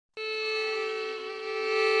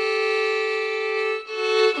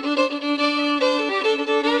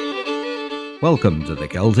Welcome to the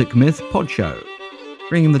Celtic Myth Pod Show,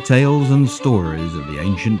 bringing the tales and stories of the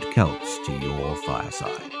ancient Celts to your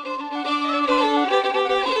fireside.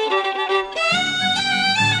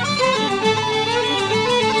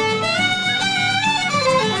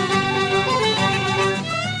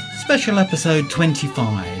 Special episode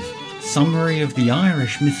 25, summary of the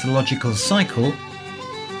Irish Mythological Cycle,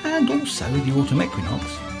 and also the Autumn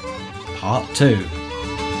Equinox, part 2.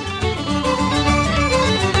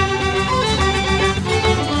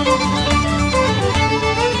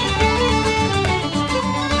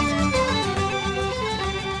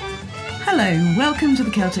 Hello, welcome to the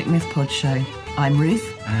Celtic Myth Pod Show. I'm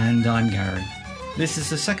Ruth. And I'm Gary. This is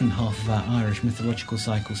the second half of our Irish Mythological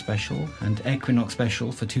Cycle special and Equinox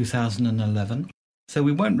special for 2011. So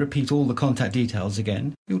we won't repeat all the contact details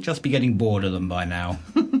again. You'll just be getting bored of them by now.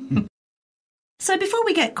 So before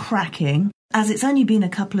we get cracking, as it's only been a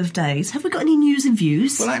couple of days, have we got any news and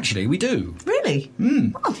views? Well, actually, we do. Really?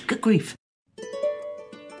 Oh, good grief.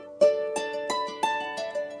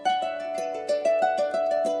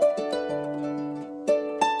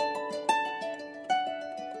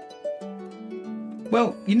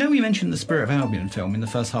 Well, you know we mentioned the Spirit of Albion film in the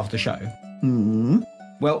first half of the show?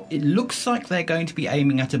 Well, it looks like they're going to be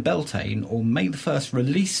aiming at a Beltane or May the 1st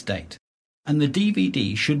release date, and the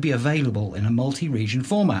DVD should be available in a multi-region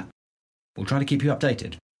format. We'll try to keep you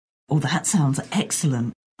updated. Oh, that sounds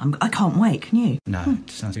excellent. I can't wait, can you? No,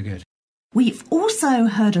 it sounds too good. We've also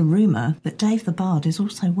heard a rumour that Dave the Bard is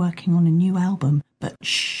also working on a new album, but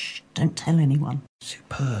shh, don't tell anyone.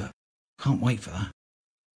 Superb. Can't wait for that.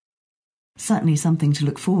 Certainly something to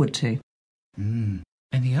look forward to.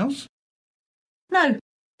 Anything else? No,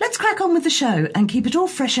 let's crack on with the show and keep it all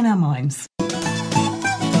fresh in our minds.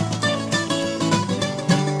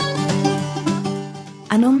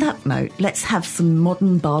 And on that note, let's have some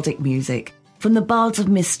modern bardic music from the Bards of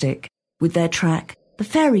Mystic with their track, The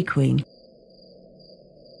Fairy Queen.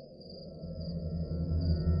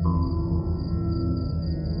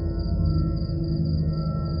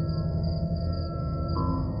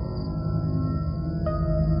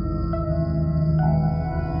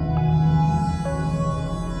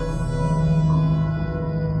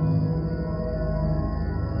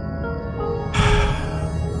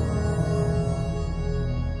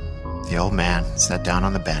 The old man sat down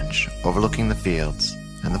on the bench overlooking the fields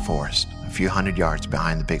and the forest a few hundred yards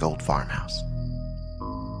behind the big old farmhouse.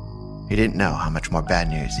 He didn't know how much more bad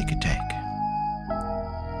news he could take.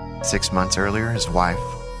 6 months earlier, his wife,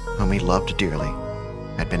 whom he loved dearly,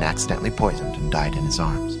 had been accidentally poisoned and died in his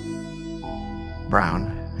arms.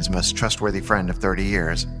 Brown, his most trustworthy friend of 30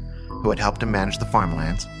 years, who had helped him manage the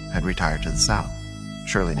farmlands, had retired to the south,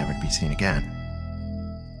 surely never to be seen again.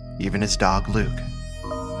 Even his dog, Luke,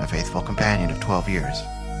 a faithful companion of 12 years,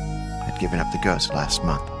 had given up the ghost last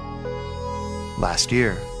month. Last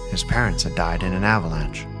year, his parents had died in an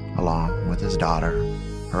avalanche, along with his daughter,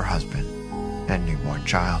 her husband, and newborn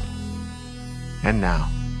child. And now,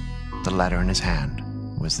 the letter in his hand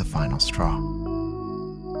was the final straw.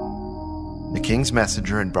 The king's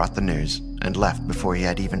messenger had brought the news and left before he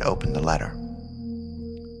had even opened the letter.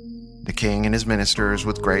 The king and his ministers,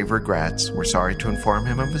 with grave regrets, were sorry to inform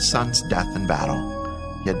him of his son's death in battle.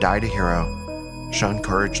 He had died a hero, shown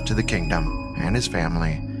courage to the kingdom and his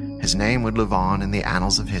family. His name would live on in the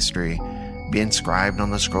annals of history, be inscribed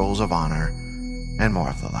on the scrolls of honor, and more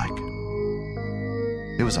of the like.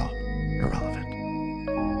 It was all irrelevant.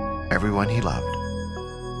 Everyone he loved,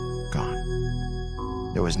 gone.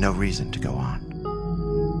 There was no reason to go on.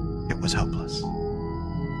 It was hopeless.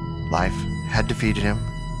 Life had defeated him,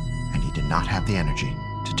 and he did not have the energy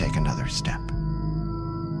to take another step.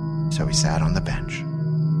 So he sat on the bench,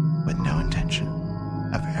 with no intention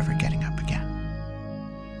of ever getting up again.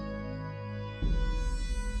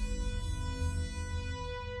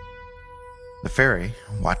 The fairy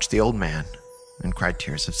watched the old man and cried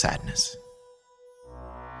tears of sadness.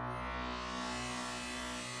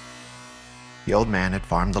 The old man had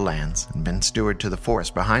farmed the lands and been steward to the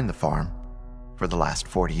forest behind the farm for the last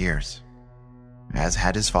 40 years, as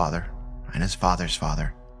had his father and his father's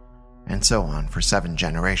father, and so on for 7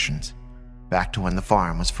 generations, back to when the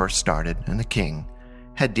farm was first started and the king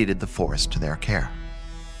had deeded the forest to their care.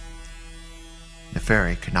 The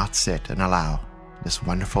fairy could not sit and allow this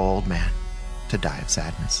wonderful old man to die of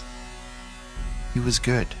sadness. He was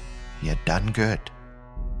good. He had done good.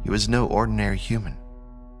 He was no ordinary human.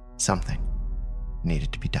 Something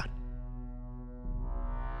needed to be done.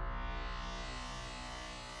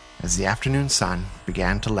 As the afternoon sun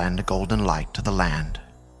began to lend a golden light to the land,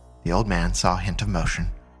 the old man saw a hint of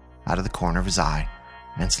motion out of the corner of his eye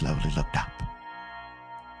and slowly looked up.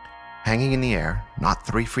 Hanging in the air, not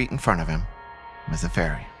 3 feet in front of him, was the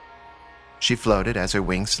fairy. She floated as her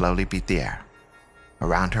wings slowly beat the air.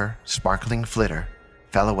 Around her, sparkling flitter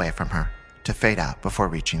fell away from her to fade out before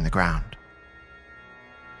reaching the ground.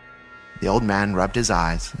 The old man rubbed his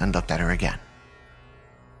eyes and looked at her again.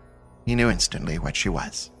 He knew instantly what she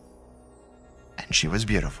was. And she was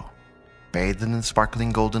beautiful, bathed in the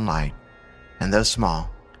sparkling golden light, and though small,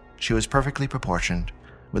 she was perfectly proportioned,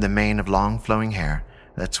 with a mane of long flowing hair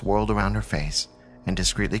that swirled around her face and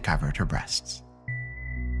discreetly covered her breasts.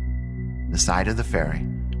 The sight of the fairy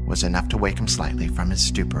was enough to wake him slightly from his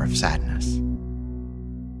stupor of sadness.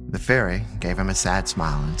 The fairy gave him a sad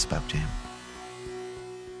smile and spoke to him.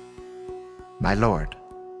 "My lord,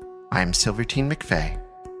 I am Silvertine McFay,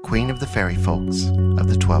 Queen of the Fairy Folks of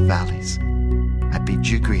the 12 Valleys. I bid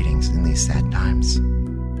you greetings in these sad times."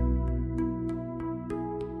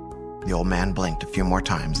 The old man blinked a few more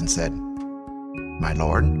times and said, "My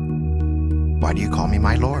lord? Why do you call me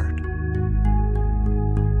my lord?"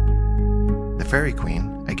 The Fairy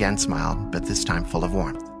Queen again smiled, but this time full of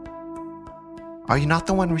warmth. "Are you not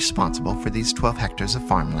the one responsible for these 12 hectares of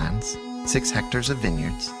farmlands, 6 hectares of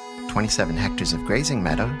vineyards, 27 hectares of grazing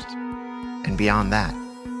meadows, and beyond that,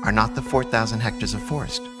 are not the 4,000 hectares of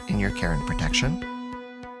forest in your care and protection?"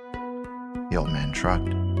 The old man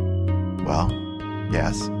shrugged. "Well,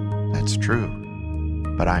 yes, that's true,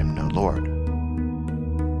 but I am no lord."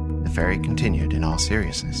 The fairy continued in all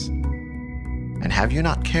seriousness. "And have you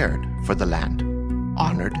not cared for the land,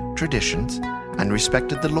 honored traditions, and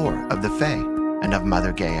respected the lore of the Fae and of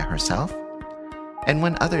Mother Gaia herself? And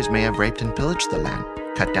when others may have raped and pillaged the land,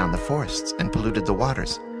 cut down the forests, and polluted the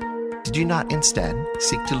waters, did you not instead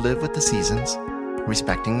seek to live with the seasons,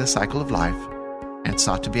 respecting the cycle of life, and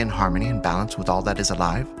sought to be in harmony and balance with all that is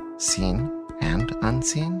alive, seen and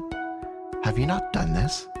unseen? Have you not done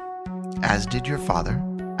this, as did your father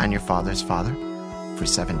and your father's father, for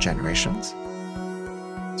 7 generations?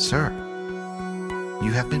 Sir,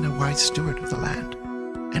 you have been a wise steward of the land,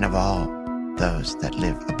 and of all those that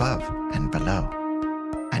live above and below,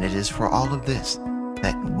 and it is for all of this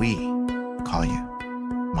that we call you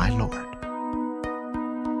my lord."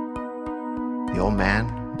 The old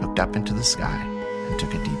man looked up into the sky and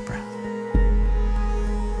took a deep breath.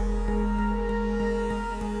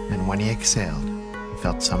 And when he exhaled, he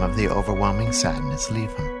felt some of the overwhelming sadness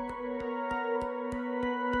leave him.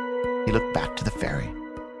 He looked back to the fairy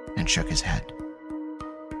and shook his head.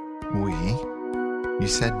 "We? You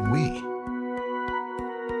said we?"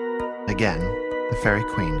 Again, the Fairy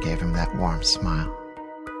Queen gave him that warm smile.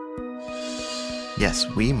 "Yes,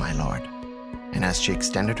 we, my lord." And as she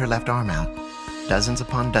extended her left arm out, dozens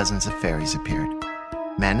upon dozens of fairies appeared,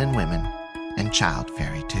 men and women, and child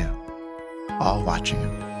fairy too, all watching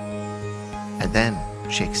him. And then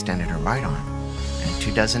she extended her right arm, and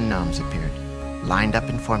 24 gnomes appeared, lined up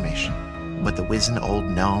in formation, with the wizened old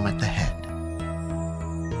gnome at the head.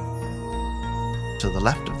 To the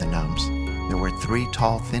left of the gnomes, there were 3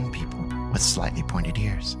 tall, thin people with slightly pointed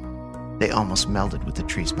ears. They almost melded with the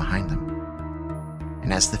trees behind them.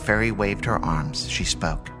 And as the fairy waved her arms, she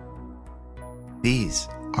spoke. "These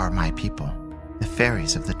are my people, the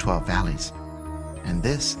fairies of the 12 Valleys, and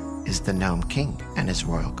this is the Gnome King and his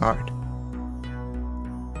royal guard.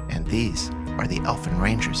 And these are the Elfin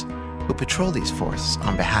Rangers who patrol these forests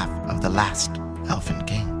on behalf of the last Elfin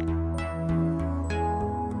King."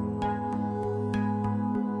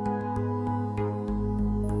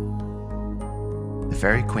 The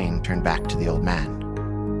Fairy Queen turned back to the old man,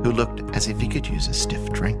 who looked as if he could use a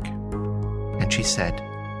stiff drink, and she said,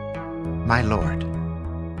 "My lord,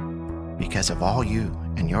 because of all you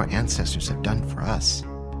and your ancestors have done for us,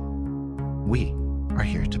 we are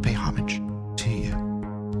here to pay homage to you."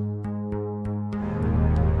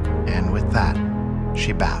 And with that,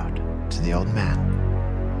 she bowed to the old man,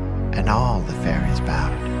 and all the fairies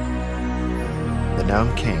bowed. The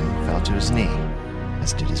Gnome King fell to his knee,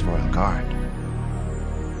 as did his royal guard,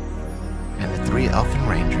 and the 3 Elfin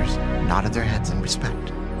Rangers nodded their heads in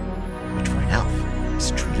respect, which for an elf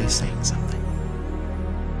is truly saying something.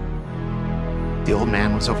 The old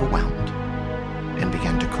man was overwhelmed and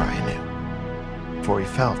began to cry anew, for he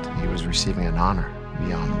felt he was receiving an honor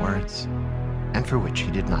beyond words, and for which he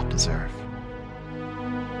did not deserve.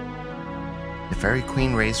 The Fairy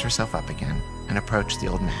Queen raised herself up again and approached the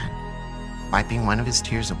old man, wiping one of his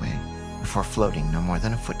tears away before floating no more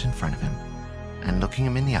than a foot in front of him, and looking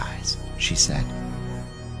him in the eyes, she said,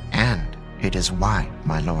 "And it is why,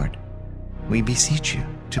 my lord, we beseech you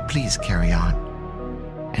to please carry on,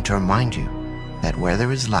 and to remind you that where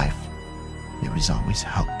there is life, there is always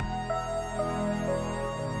hope."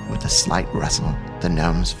 With a slight rustle, the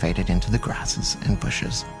gnomes faded into the grasses and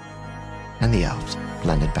bushes, and the elves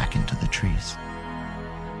blended back into the trees.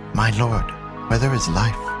 "My lord, where there is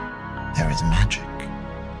life, there is magic."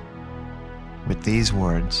 With these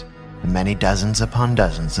words, the many dozens upon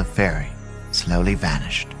dozens of fairy slowly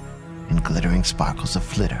vanished in glittering sparkles of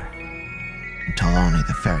flitter, until only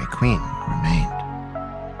the fairy queen remained.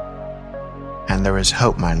 "And there is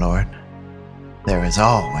hope, my lord. There is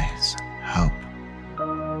always hope."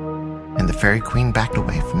 And the fairy queen backed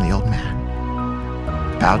away from the old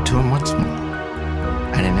man, bowed to him once more,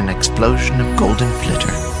 and in an explosion of golden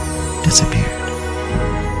flitter, disappeared.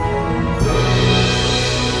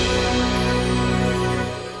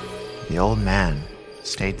 The old man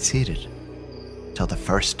stayed seated till the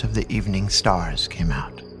first of the evening stars came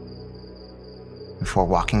out, before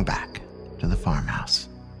walking back to the farmhouse.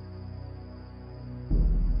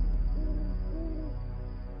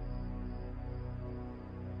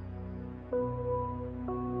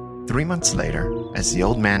 Three months later, as the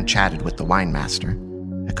old man chatted with the wine master,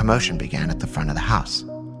 a commotion began at the front of the house.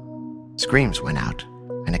 Screams went out,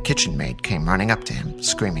 and a kitchen maid came running up to him,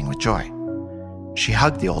 screaming with joy. She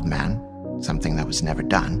hugged the old man, something that was never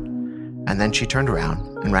done, and then she turned around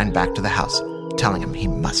and ran back to the house, telling him he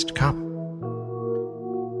must come.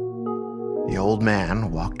 The old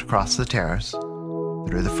man walked across the terrace,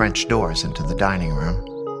 through the French doors into the dining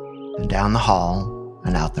room, and down the hall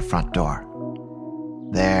and out the front door,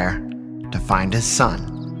 there to find his son,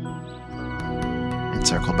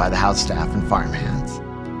 encircled by the house staff and farmhands,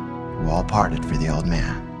 who all parted for the old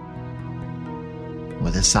man.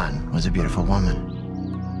 With his son was a beautiful woman.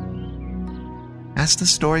 As the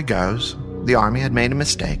story goes, the army had made a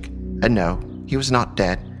mistake, and no, he was not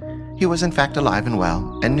dead. He was in fact alive and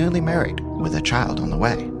well, and newly married, with a child on the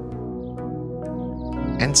way.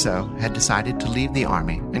 And so had decided to leave the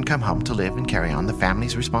army and come home to live and carry on the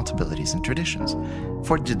family's responsibilities and traditions.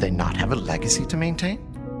 For did they not have a legacy to maintain?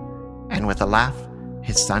 And with a laugh,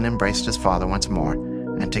 his son embraced his father once more,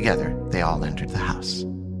 and together they all entered the house.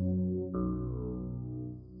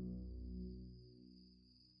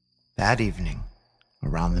 That evening,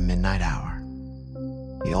 around the midnight hour,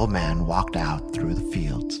 the old man walked out through the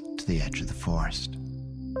fields to the edge of the forest.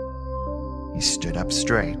 He stood up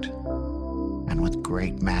straight and with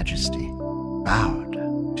great majesty bowed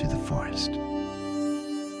to the forest.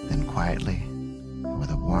 Then quietly, and with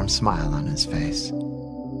a warm smile on his face,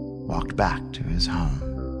 walked back to his home.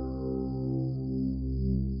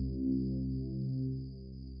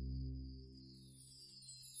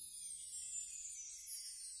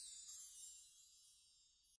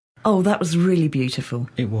 Oh, that was really beautiful.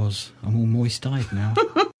 It was. I'm all moist-eyed now.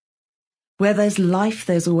 Where there's life,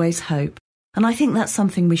 there's always hope. And I think that's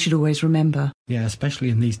something we should always remember. Yeah, especially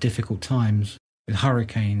in these difficult times, with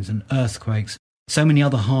hurricanes and earthquakes, so many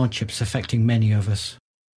other hardships affecting many of us.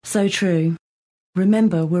 So true.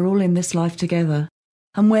 Remember, we're all in this life together.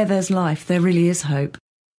 And where there's life, there really is hope.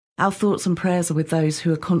 Our thoughts and prayers are with those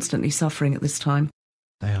who are constantly suffering at this time.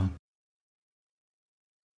 They are.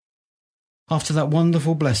 After that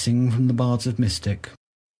wonderful blessing from the Bards of Mystic,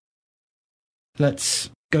 let's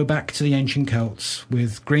go back to the ancient Celts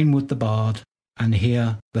with Greenwood the Bard and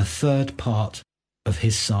hear the third part of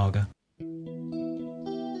his saga.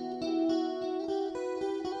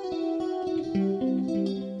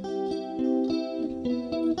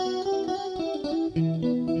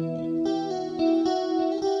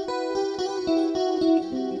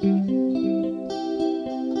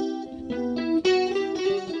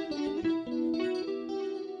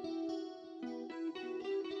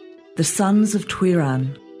 The Sons of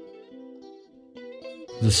Tuiran.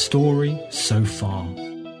 The story so far.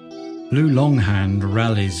 Lou Longhand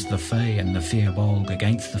rallies the Fae and the Fierbolg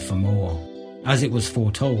against the Fomor, as it was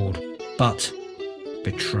foretold, but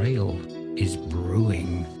betrayal is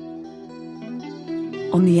brewing.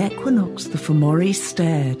 On the equinox, the Fomori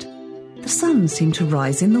stared. The sun seemed to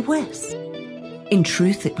rise in the west. In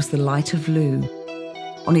truth, it was the light of Lou,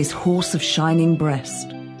 on his horse of shining breast.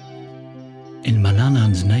 In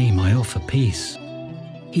Manannan's name I offer peace,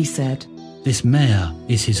 he said. This mare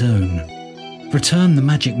is his own. Return the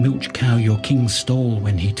magic milch cow your king stole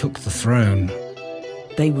when he took the throne.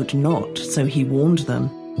 They would not, so he warned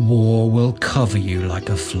them. War will cover you like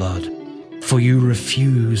a flood, for you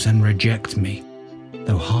refuse and reject me,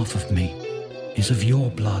 though half of me is of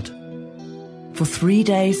your blood. For 3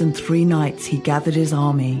 days and 3 nights he gathered his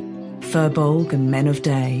army, Furbolg and men of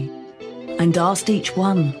day, and asked each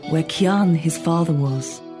one where Kian his father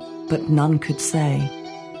was, but none could say.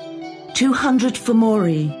 200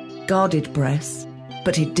 Fomori guarded Bress,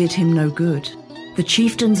 but it did him no good. The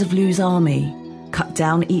chieftains of Lou's army cut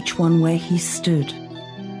down each one where he stood.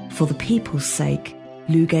 For the people's sake,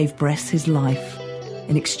 Lou gave Bress his life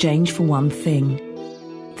in exchange for one thing,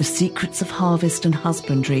 The secrets of harvest and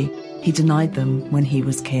husbandry, he denied them when he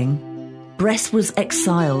was king. Bress was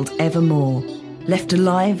exiled evermore, left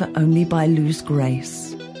alive only by Lu's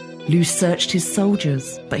grace. Lu searched his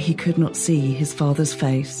soldiers, but he could not see his father's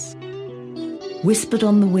face. Whispered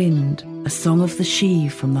on the wind, a song of the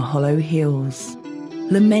Sidhe from the hollow hills,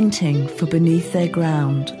 lamenting for beneath their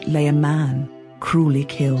ground lay a man cruelly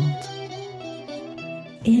killed.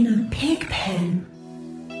 In a pig pen,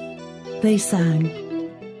 they sang.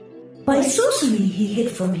 By sorcery he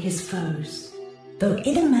hid from his foes. Though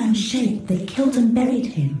in a man's shape they killed and buried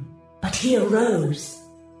him, but he arose.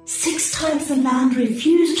 6 times the land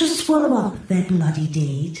refused to swallow up their bloody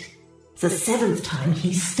deed. The 7th time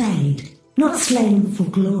he stayed, not slain for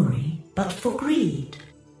glory, but for greed.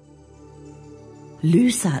 Lu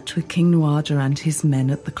sat with King Nuada and his men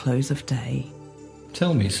at the close of day.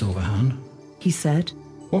 Tell me, Silverhand, he said,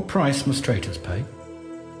 what price must traitors pay?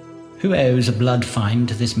 Who owes a blood fine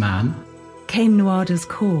to this man? Came Nuada's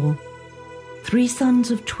call. 3 sons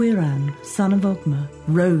of Tuiran, son of Ogma,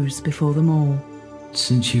 rose before them all.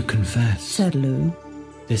 Since you confess, said Lu,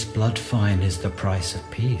 this blood fine is the price of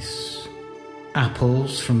peace.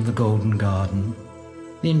 Apples from the golden garden,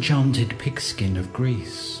 the enchanted pigskin of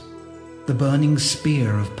Greece, the burning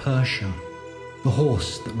spear of Persia, the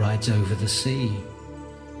horse that rides over the sea,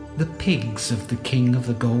 the pigs of the king of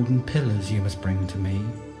the golden pillars you must bring to me.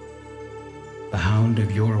 The hound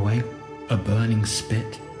of Yoruway, a burning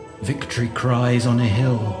spit, victory cries on a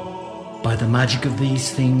hill. By the magic of these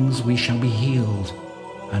things we shall be healed,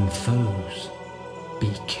 and foes be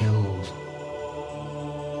killed.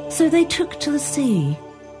 So they took to the sea.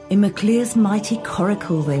 In Maclear's mighty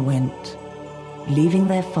coracle they went, leaving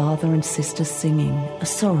their father and sister singing a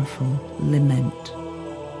sorrowful lament.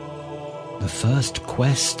 The first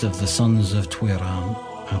quest of the sons of Tuiran,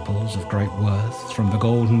 apples of great worth from the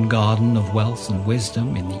golden garden of wealth and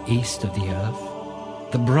wisdom in the east of the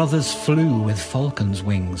earth. The brothers flew with falcon's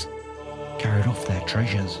wings, carried off their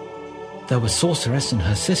treasures. There were sorceress and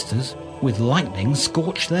her sisters, with lightning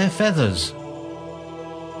scorched their feathers.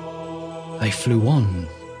 They flew on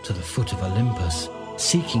to the foot of Olympus,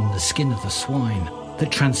 seeking the skin of the swine that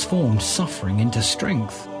transformed suffering into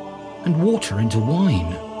strength and water into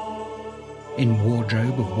wine. In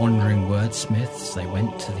wardrobe of wandering wordsmiths they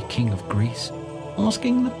went to the king of Greece,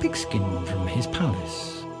 asking the pigskin from his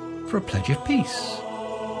palace for a pledge of peace.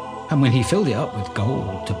 And when he filled it up with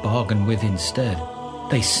gold to bargain with instead,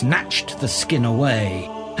 they snatched the skin away,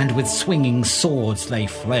 and with swinging swords they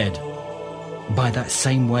fled. By that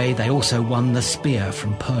same way they also won the spear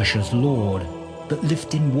from Persia's lord, that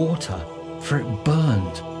lived in water, for it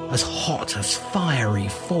burned as hot as fiery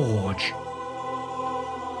forge.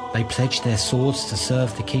 They pledged their swords to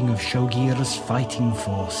serve the king of Shogir's fighting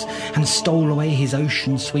force, and stole away his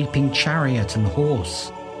ocean-sweeping chariot and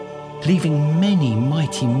horse, leaving many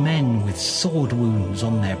mighty men with sword wounds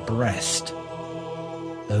on their breast.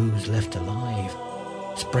 Those left alive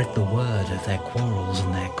spread the word of their quarrels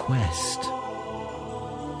and their quest.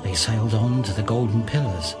 They sailed on to the golden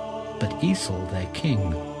pillars, but Esau, their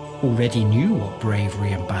king, already knew what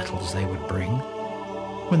bravery and battles they would bring.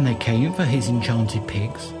 When they came for his enchanted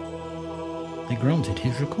pigs, they granted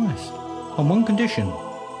his request, on one condition,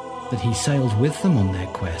 that he sailed with them on their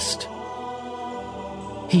quest.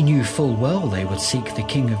 He knew full well they would seek the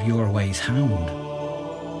king of Yoruway's hound.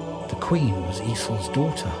 The queen was Esau's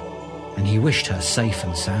daughter, and he wished her safe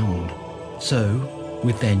and sound. So,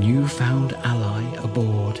 with their new-found ally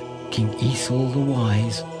aboard, King Esau the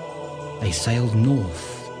Wise, they sailed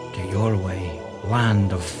north to Yoruway,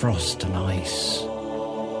 land of frost and ice.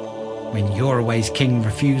 When Yoruway's king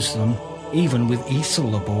refused them, even with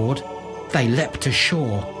Esau aboard, they leapt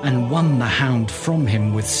ashore and won the hound from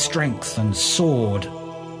him with strength and sword.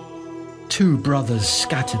 2 brothers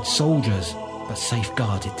scattered soldiers, but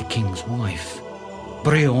safeguarded the king's wife.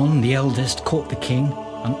 Brion, the eldest, caught the king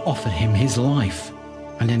and offered him his life,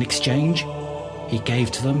 and in exchange he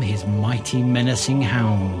gave to them his mighty menacing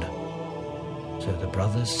hound. So the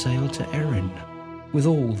brothers sailed to Erin with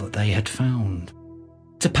all that they had found,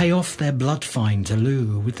 to pay off their blood fine to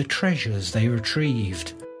Lu with the treasures they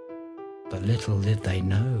retrieved. But little did they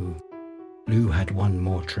know, Lu had one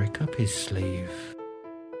more trick up his sleeve.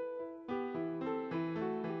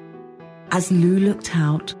 As Lu looked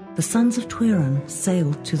out, the sons of Tuiran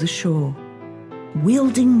sailed to the shore.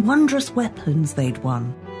 Wielding wondrous weapons they'd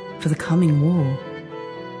won for the coming war.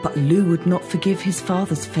 But Lu would not forgive his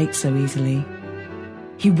father's fate so easily.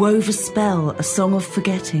 He wove a spell, a song of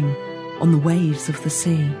forgetting, on the waves of the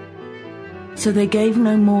sea. So they gave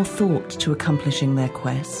no more thought to accomplishing their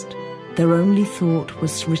quest. Their only thought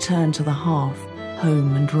was to return to the hearth,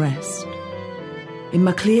 home and rest. In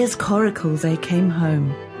Maclear's coracles they came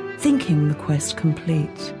home, thinking the quest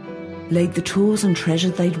complete, laid the tools and treasure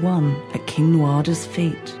they'd won at King Nuada's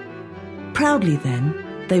feet. Proudly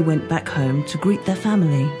then, they went back home to greet their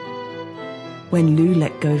family, when Lu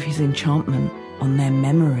let go of his enchantment on their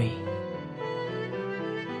memory.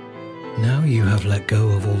 Now you have let go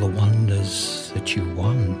of all the wonders that you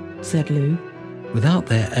won, said Lu. Without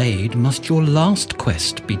their aid must your last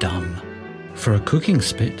quest be done. For a cooking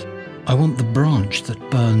spit, I want the branch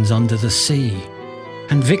that burns under the sea,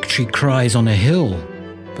 and victory cries on a hill,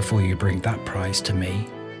 before you bring that prize to me.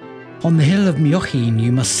 On the hill of Miochin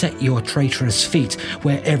you must set your traitorous feet,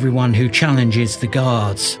 where everyone who challenges the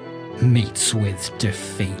guards meets with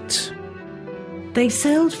defeat. They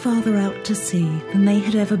sailed farther out to sea than they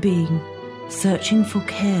had ever been, searching for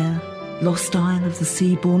Care, lost isle of the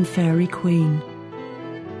sea-born fairy queen.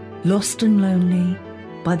 Lost and lonely,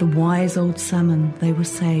 by the wise old salmon they were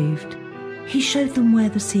saved. He showed them where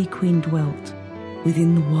the sea queen dwelt,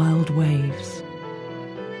 within the wild waves.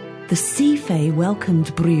 The sea fae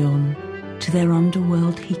welcomed Brion, to their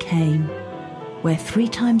underworld he came, where 3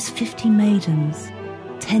 times 50 maidens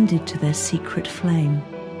tended to their secret flame.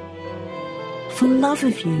 For love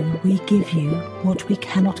of you we give you what we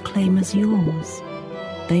cannot claim as yours,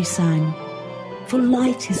 they sang, for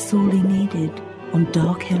light is sorely needed on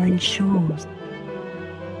dark Erin shores.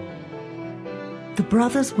 The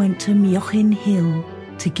brothers went to Miochin Hill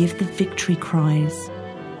to give the victory cries,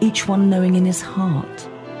 each one knowing in his heart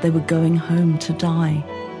they were going home to die.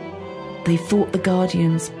 They fought the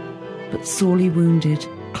guardians, but sorely wounded,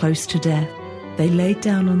 close to death, they laid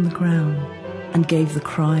down on the ground and gave the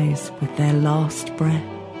cries with their last breath.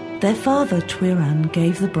 Their father Tuiran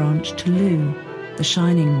gave the branch to Lu, the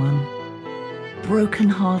Shining One.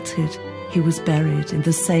 Broken-hearted, he was buried in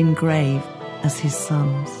the same grave as his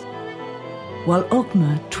sons, while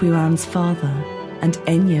Ogma, Tuiran's father, and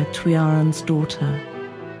Enya, Tuiran's daughter,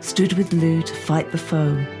 stood with Lu to fight the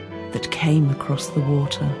foe that came across the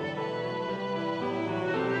water.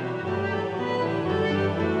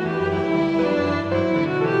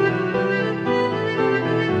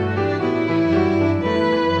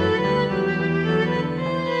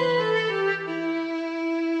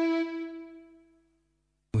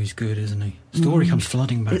 He's good, isn't he? Story comes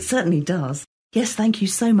flooding back. It certainly does. Yes, thank you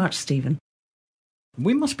so much, Stephen.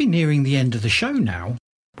 We must be nearing the end of the show now.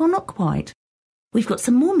 Well, not quite. We've got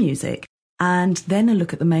some more music, and then a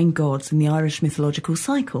look at the main gods in the Irish Mythological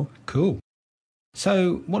Cycle. Cool.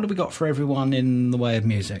 So, what have we got for everyone in the way of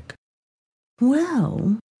music?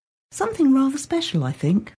 Well, something rather special, I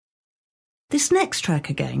think. This next track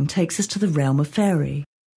again takes us to the realm of fairy,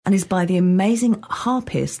 and is by the amazing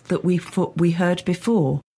harpist that we heard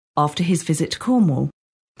before, after his visit to Cornwall.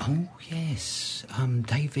 Oh, yes.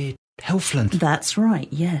 David Helfland. That's right,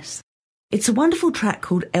 yes. It's a wonderful track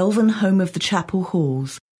called Elven Home of the Chapel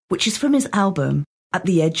Halls, which is from his album At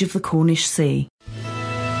the Edge of the Cornish Sea.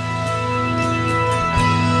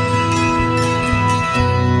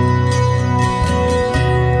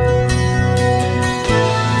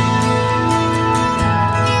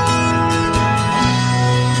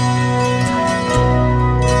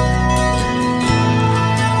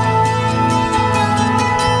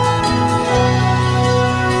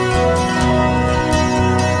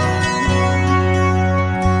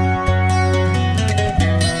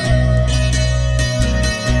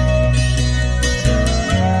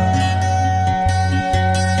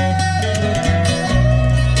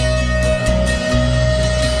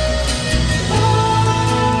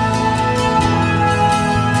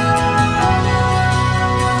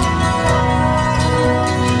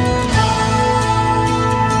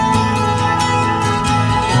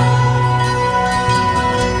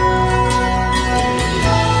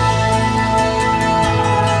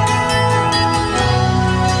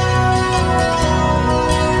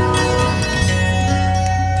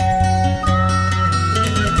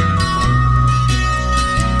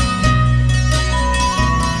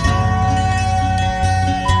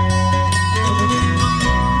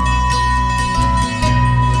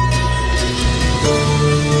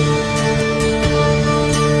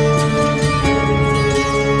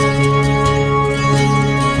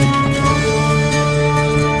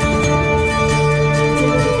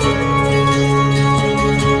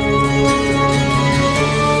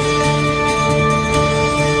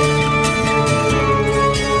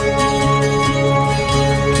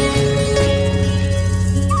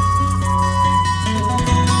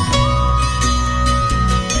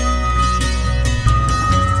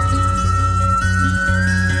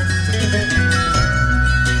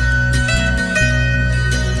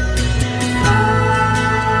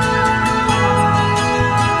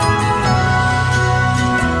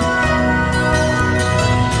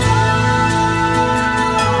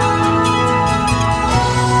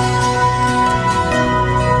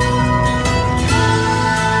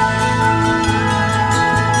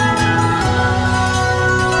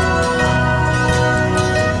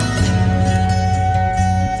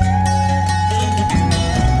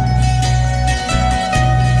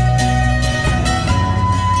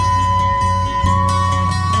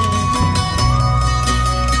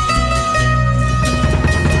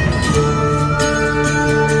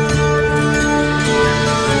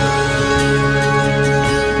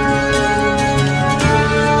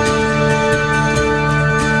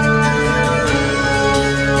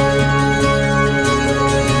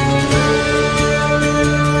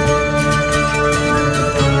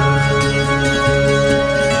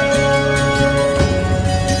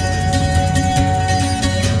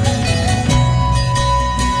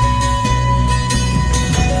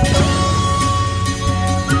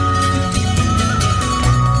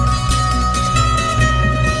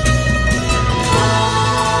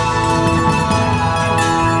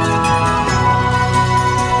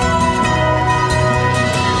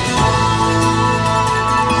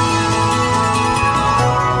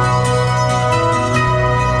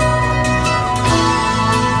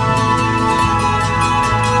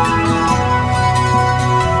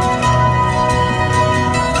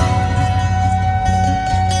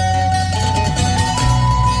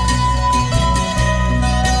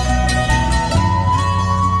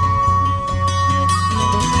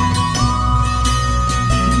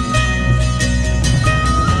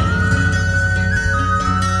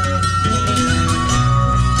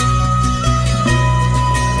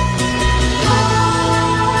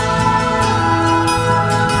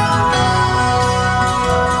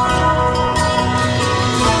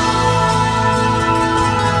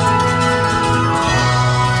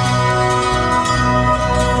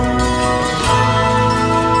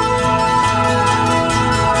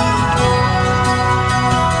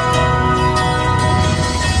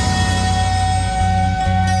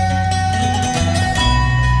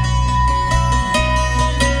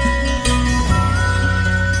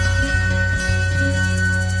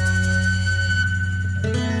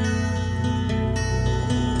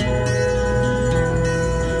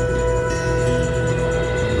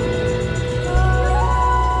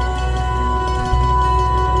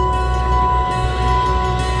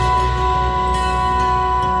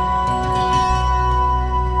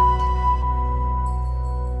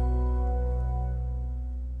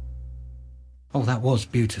 Oh, that was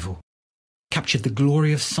beautiful. Captured the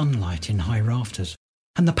glory of sunlight in high rafters,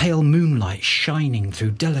 and the pale moonlight shining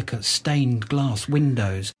through delicate stained glass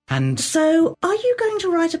windows, and... So, are you going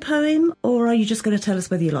to write a poem, or are you just going to tell us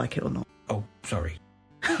whether you like it or not? Oh, sorry.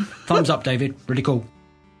 Thumbs up, David. Really cool.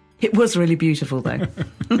 It was really beautiful, though.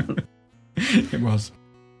 It was.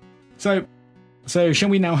 So shall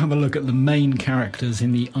we now have a look at the main characters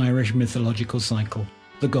in the Irish mythological cycle?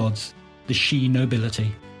 The gods, the she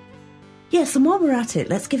nobility. Yes, and while we're at it,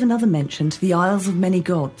 let's give another mention to The Isles of Many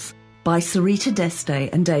Gods by Sarita Deste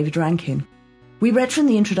and David Rankin. We read from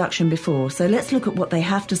the introduction before, so let's look at what they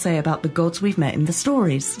have to say about the gods we've met in the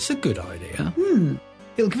stories. It's a good idea.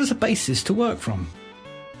 It'll give us a basis to work from.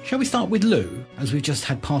 Shall we start with Lugh, as we've just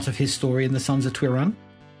had part of his story in the Sons of Tuiran?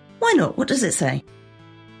 Why not? What does it say?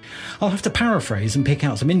 I'll have to paraphrase and pick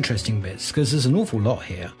out some interesting bits, because there's an awful lot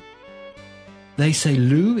here. They say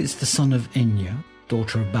Lugh is the son of Enya,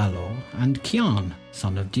 daughter of Balor, and Cian,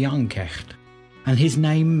 son of Diancecht, and his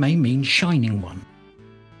name may mean Shining One.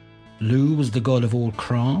 Lugh was the god of all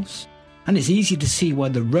crafts, and it's easy to see why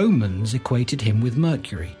the Romans equated him with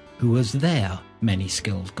Mercury, who was their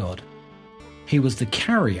many-skilled god. He was the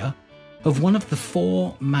carrier of one of the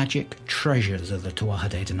 4 magic treasures of the Tuatha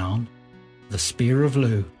Dé Danann, the Spear of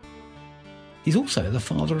Lugh. He's also the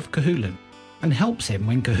father of Cahulin, and helps him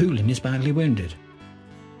when Cahulin is badly wounded.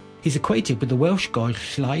 He's equated with the Welsh god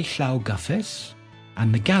Llai Llaw Gyffes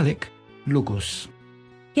and the Gaelic Lugus.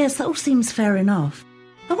 Yes, that all seems fair enough.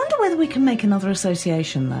 I wonder whether we can make another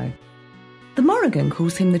association, though. The Morrigan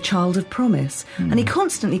calls him the Child of Promise, and he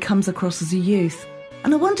constantly comes across as a youth.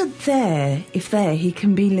 And I wondered if there he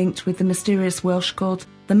can be linked with the mysterious Welsh god,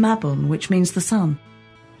 the Mabon, which means the sun.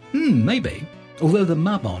 Maybe. Although the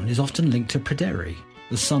Mabon is often linked to Pryderi,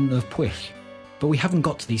 the son of Pwyll, but we haven't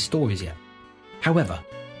got to these stories yet. However,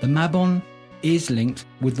 the Mabon is linked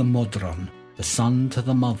with the Modron, the son to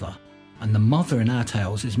the mother, and the mother in our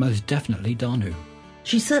tales is most definitely Danu.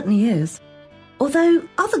 She certainly is. Although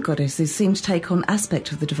other goddesses seem to take on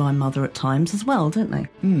aspect of the Divine Mother at times as well, don't they?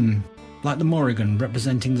 Like the Morrigan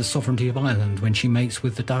representing the sovereignty of Ireland when she mates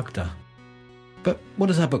with the Dagda. But what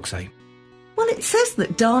does our book say? Well, it says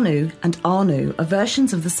that Danu and Anu are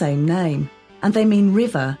versions of the same name, and they mean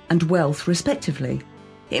river and wealth respectively.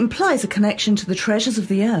 It implies a connection to the treasures of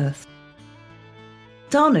the earth.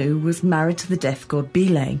 Danu was married to the death god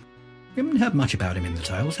Bile. We haven't heard much about him in the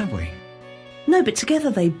tales, have we? No, but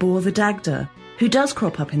together they bore the Dagda, who does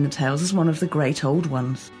crop up in the tales as one of the great old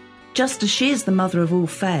ones. Just as she is the mother of all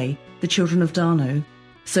Fae, the children of Danu,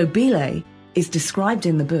 so Bile is described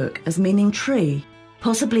in the book as meaning tree,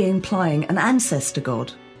 possibly implying an ancestor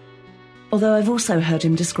god. Although I've also heard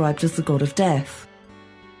him described as the god of death.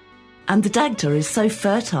 And the Dagda is so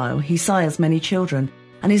fertile he sires many children,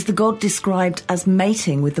 and is the god described as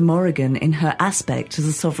mating with the Morrigan in her aspect as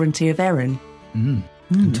the sovereignty of Erin.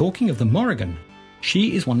 And talking of the Morrigan,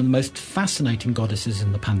 she is one of the most fascinating goddesses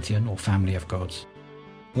in the pantheon or family of gods.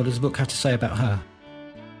 What does the book have to say about her?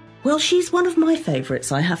 Well, she's one of my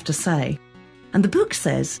favourites, I have to say. And the book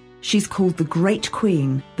says she's called the Great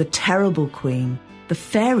Queen, the Terrible Queen, the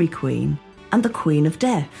Fairy Queen, and the Queen of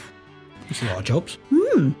Death. It's a lot of jobs.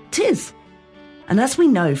 'Tis. And as we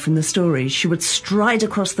know from the stories, she would stride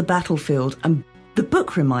across the battlefield, and the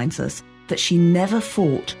book reminds us that she never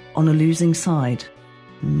fought on a losing side.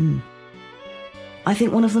 I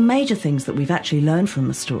think one of the major things that we've actually learned from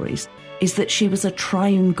the stories is that she was a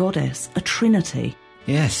triune goddess, a trinity.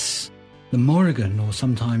 Yes. The Morrigan, or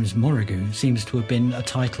sometimes Morrigu, seems to have been a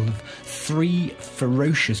title of 3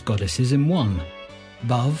 ferocious goddesses in one.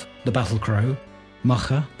 Buv, the battle crow,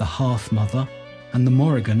 Mucha, the hearth mother, and the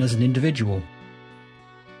Morrigan as an individual.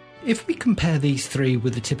 If we compare these 3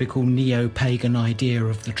 with the typical neo-pagan idea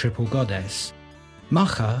of the triple goddess,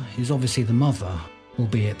 Mucha is obviously the mother,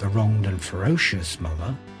 albeit the wronged and ferocious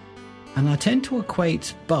mother, and I tend to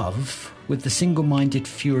equate Buv with the single-minded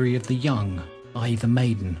fury of the young, i.e. the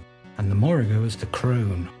maiden, and the Morrigu as the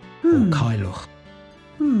crone, or Cailleach.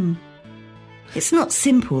 It's not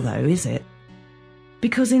simple though, is it?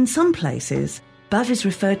 Because in some places, Buv is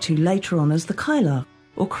referred to later on as the Cailleach,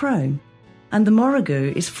 or crone, and the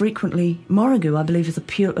Morrigu is frequently... Morrigu, I believe, is a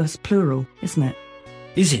plural, isn't it?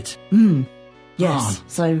 Is it? Yes.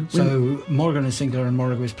 So Morrigan is singular and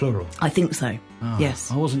Morrigu is plural? I think so.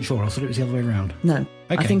 Yes. I wasn't sure. I thought it was the other way around. No.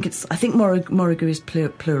 Okay. I think Morrigu is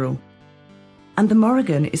plural. And the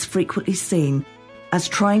Morrigan is frequently seen as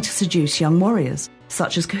trying to seduce young warriors,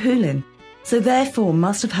 such as Cahulin, so therefore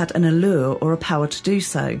must have had an allure or a power to do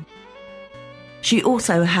so. She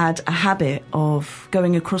also had a habit of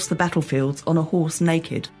going across the battlefields on a horse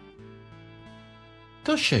naked.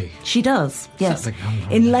 Does she? She does, yes. Is that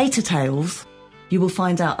the- In later tales, You will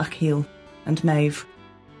find out Achille and Maeve.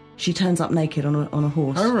 She turns up naked on a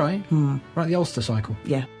horse. Oh, right. Right, the Ulster cycle.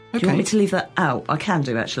 Yeah. Okay. Do you want me to leave that out? I can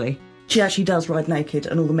do, actually. She actually does ride naked,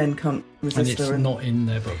 and all the men can't resist her. And it's not in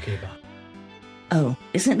their book either. Oh,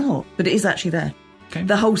 is it not? But it is actually there. Okay.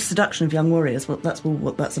 The whole seduction of young warriors, what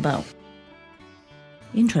that's about.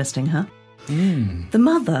 Interesting, huh? The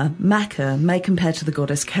mother, Macha, may compare to the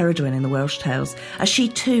goddess Ceridwen in the Welsh tales, as she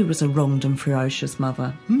too was a wronged and ferocious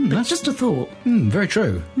mother. That's just a thought. Very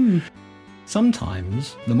true.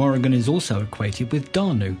 Sometimes the Morrigan is also equated with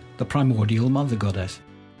Danu, the primordial mother goddess.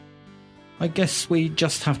 I guess we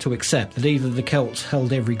just have to accept that either the Celts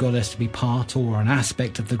held every goddess to be part or an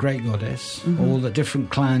aspect of the great goddess, or that different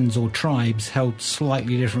clans or tribes held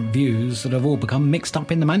slightly different views that have all become mixed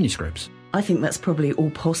up in the manuscripts. I think that's probably all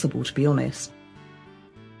possible, to be honest.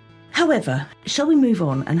 However, shall we move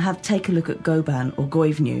on and take a look at Goban, or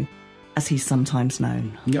Goivnu, as he's sometimes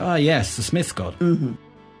known? Yes, the smith god.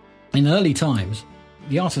 In early times,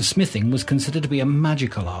 the art of smithing was considered to be a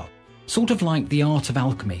magical art, sort of like the art of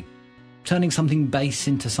alchemy, turning something base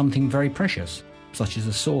into something very precious, such as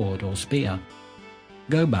a sword or spear.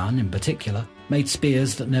 Goban, in particular, made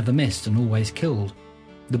spears that never missed and always killed.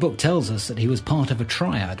 The book tells us that he was part of a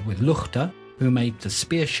triad with Luchta, who made the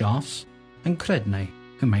spear shafts, and Credne,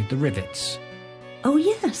 who made the rivets. Oh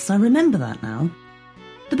yes, I remember that now.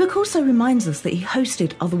 The book also reminds us that he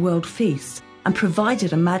hosted otherworld feasts and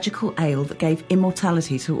provided a magical ale that gave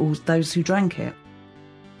immortality to all those who drank it.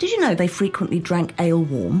 Did you know they frequently drank ale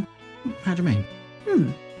warm? How do you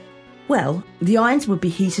mean? Well, the irons would be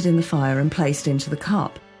heated in the fire and placed into the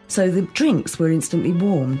cup, so the drinks were instantly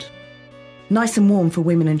warmed. Nice and warm for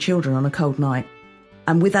women and children on a cold night.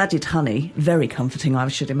 And with added honey, very comforting, I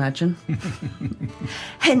should imagine.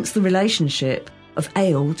 Hence the relationship of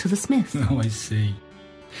ale to the smith. Oh,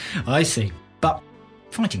 I see. But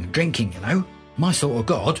fighting and drinking, my sort of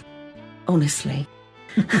god. Honestly.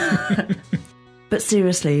 But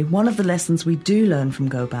seriously, one of the lessons we do learn from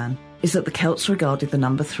Goban is that the Celts regarded the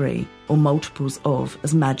number 3, or multiples of,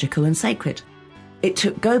 as magical and sacred. It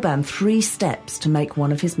took Goban 3 steps to make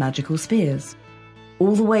one of his magical spears.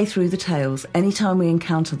 All the way through the tales, anytime we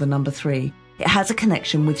encounter the number 3, it has a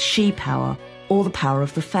connection with she power, or the power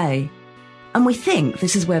of the Fae. And we think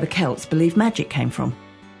this is where the Celts believe magic came from.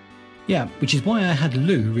 Yeah, which is why I had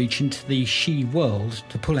Lugh reach into the she world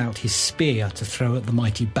to pull out his spear to throw at the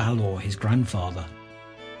mighty Balor, his grandfather.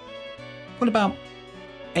 What about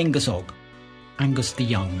Angus Og, Angus the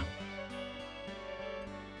Young?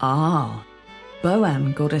 Ah,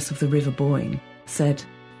 Boann, goddess of the river Boyne, said,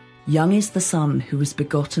 "Young is the sun who was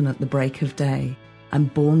begotten at the break of day,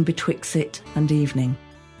 and born betwixt it and evening."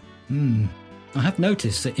 I have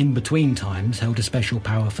noticed that in-between times held a special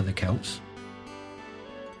power for the Celts.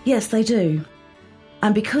 Yes, they do.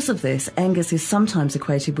 And because of this, Angus is sometimes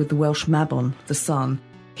equated with the Welsh Mabon, the sun.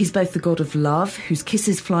 He's both the god of love, whose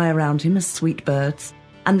kisses fly around him as sweet birds,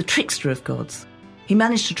 and the trickster of gods. He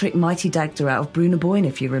managed to trick mighty Dagda out of Bruna Boyne,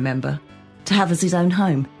 if you remember, to have as his own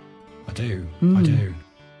home. I do.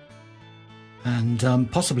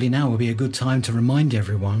 And possibly now would be a good time to remind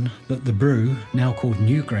everyone that the brew, now called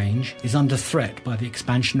Newgrange, is under threat by the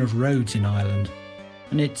expansion of roads in Ireland.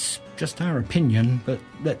 And it's just our opinion, but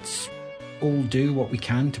let's all do what we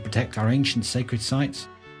can to protect our ancient sacred sites.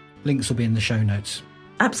 Links will be in the show notes.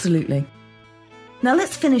 Absolutely. Now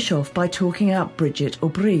let's finish off by talking about Bridget or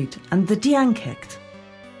Bryd and the Diancecht.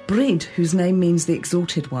 Bryd, whose name means the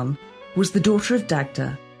exalted one, was the daughter of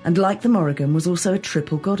Dagda, and like the Morrigan was also a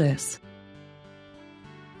triple goddess.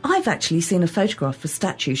 I've actually seen a photograph of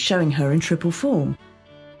statues showing her in triple form.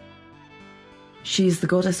 She is the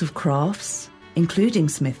goddess of crafts, including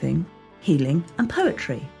smithing, healing and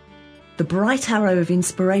poetry. The bright arrow of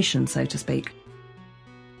inspiration, so to speak.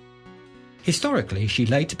 Historically, she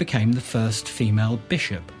later became the first female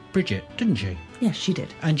bishop, Bridget, didn't she? Yes, she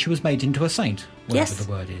did. And she was made into a saint, whatever Yes.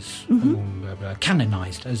 the word is,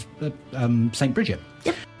 canonised as Saint Bridget.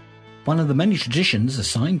 Yep. One of the many traditions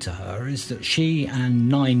assigned to her is that she and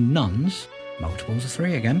 9 nuns, multiples of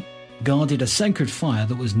 3 again, guarded a sacred fire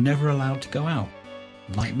that was never allowed to go out,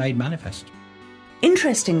 like made manifest.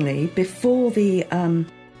 Interestingly, before the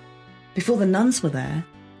nuns were there,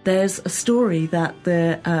 there's a story that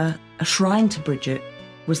a shrine to Bridget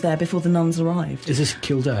was there before the nuns arrived. Is this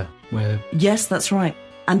Kildare, where... Yes, that's right.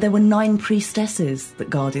 And there were 9 priestesses that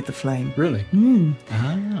guarded the flame. Really?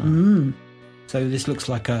 So this looks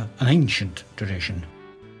like an ancient tradition.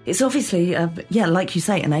 It's obviously, like you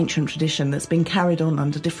say, an ancient tradition that's been carried on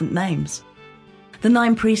under different names. The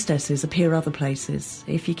 9 priestesses appear other places.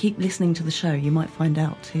 If you keep listening to the show, you might find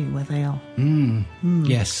out too where they are.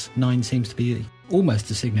 Yes, 9 seems to be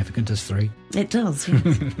almost as significant as 3. It does,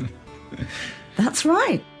 yes. That's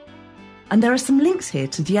right. And there are some links here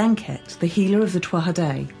to Dianket, the healer of the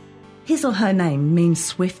Tuatha. His or her name means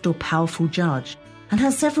swift or powerful judge, and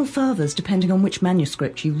has several fathers depending on which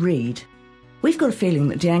manuscript you read. We've got a feeling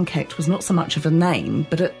that Dianket was not so much of a name,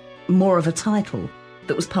 but more of a title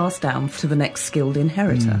that was passed down to the next skilled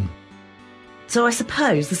inheritor. So I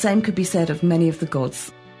suppose the same could be said of many of the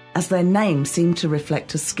gods, as their names seem to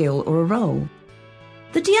reflect a skill or a role.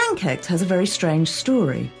 The Dianket has a very strange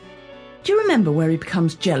story. Do you remember where he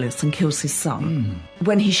becomes jealous and kills his son,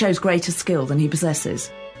 when he shows greater skill than he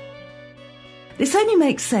possesses? This only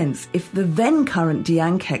makes sense if the then current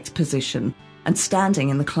Dianket's position and standing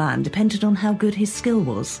in the clan depended on how good his skill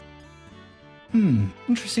was.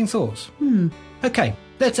 Interesting thoughts. OK,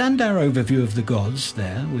 let's end our overview of the gods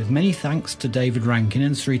there, with many thanks to David Rankin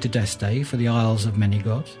and Sarita Deste for the Isles of Many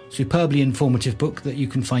Gods. Superbly informative book that you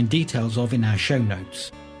can find details of in our show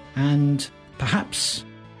notes. And perhaps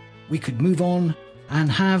we could move on and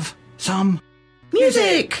have some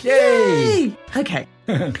music! Yay! OK.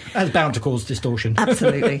 That's bound to cause distortion.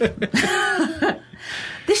 Absolutely.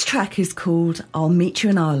 This track is called I'll Meet You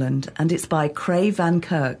in Ireland, and it's by Cray Van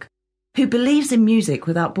Kirk, who believes in music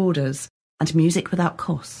without borders and music without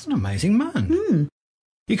cost. An amazing man.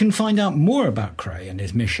 You can find out more about Cray and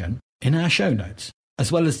his mission in our show notes,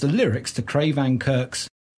 as well as the lyrics to Cray Van Kirk's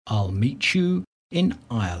I'll Meet You in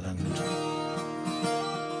Ireland.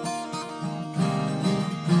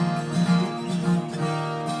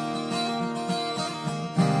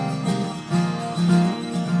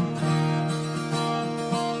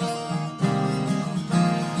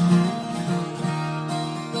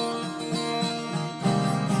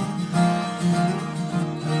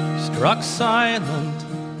 Struck silent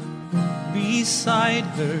beside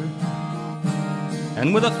her,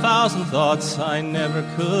 and with 1,000 thoughts I never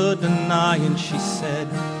could deny, and she said,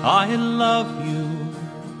 I love you,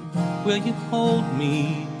 will you hold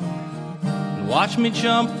me and watch me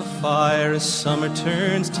jump the fire as summer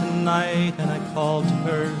turns to night? And I called to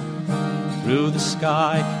her through the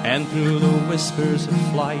sky and through the whispers of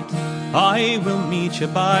flight, I will meet you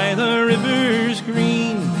by the rivers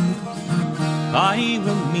green, I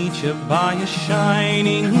will meet you by a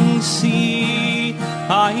shining sea,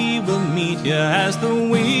 I will meet you as the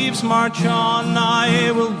waves march on,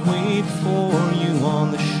 I will wait for you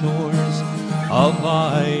on the shores of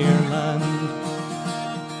Ireland.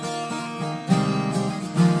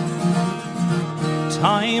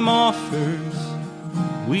 Time offers,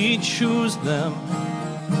 we choose them,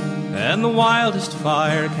 and the wildest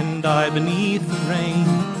fire can die beneath the rain.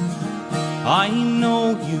 I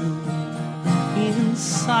know you in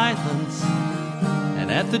silence, and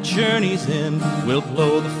at the journey's end we'll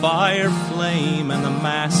blow the fire flame, and the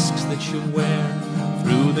masks that you wear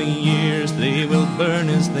through the years, they will burn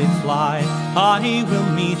as they fly. I will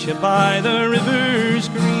meet you by the rivers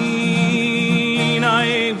green,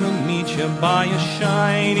 I will meet you by a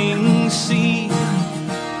shining sea,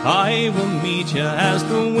 I will meet you as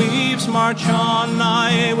the waves march on,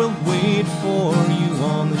 I will wait for you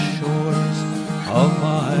on the shores of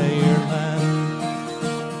Ireland.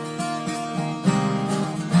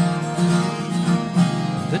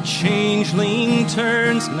 The changeling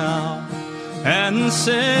turns now and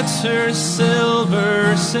sets her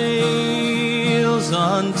silver sails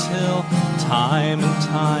until time and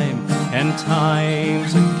time and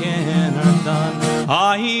times again are done.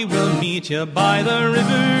 I will meet you by the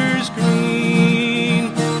rivers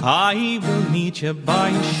green, I will meet you by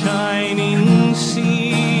a shining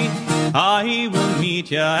sea, I will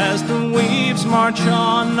meet you as the waves march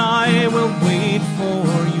on, I will wait for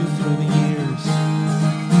you through the years,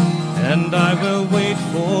 and I will wait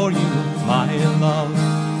for you, my love.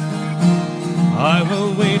 I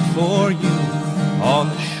will wait for you on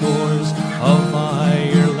the shores of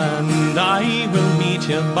Ireland. I will meet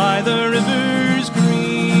you by the rivers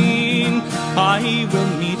green, I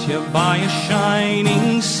will meet you by a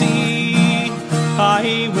shining sea,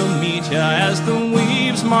 I will meet you as the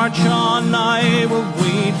waves march on, I will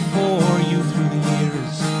wait for you through the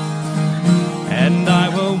years, and I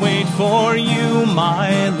will wait for you,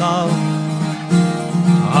 my love.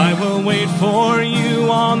 I will wait for you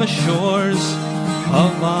on the shores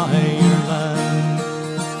of Ireland.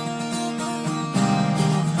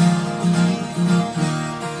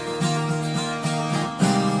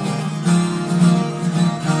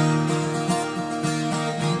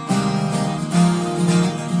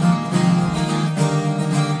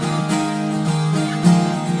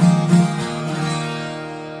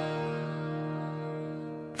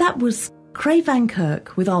 That was Cray Van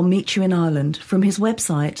Kirk with I'll Meet You in Ireland from his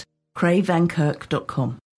website,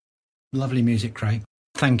 crayvankirk.com. Lovely music, Craig.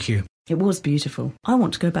 Thank you. It was beautiful. I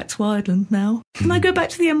want to go back to Ireland now. Can I go back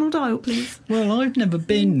to the Emerald Isle, please? Well, I've never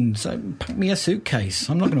been, so pack me a suitcase.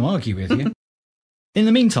 I'm not going to argue with you. In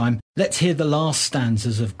the meantime, let's hear the last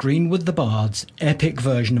stanzas of Greenwood the Bard's epic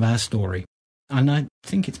version of our story. And I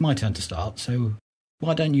think it's my turn to start, so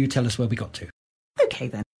why don't you tell us where we got to? OK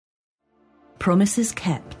then. Promises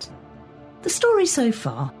kept. The story so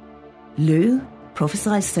far. Lugh,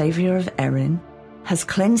 prophesied saviour of Erin, has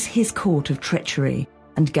cleansed his court of treachery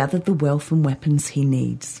and gathered the wealth and weapons he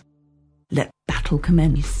needs. Let battle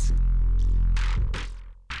commence.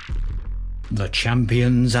 The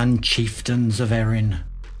champions and chieftains of Erin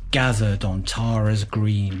gathered on Tara's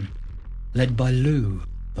green, led by Lugh,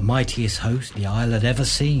 the mightiest host the isle had ever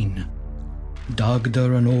seen.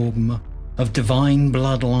 Dagda and Ogma, of divine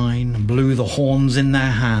bloodline, blew the horns in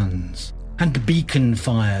their hands, and beacon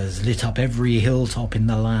fires lit up every hilltop in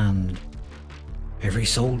the land. Every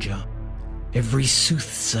soldier, every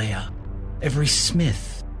soothsayer, every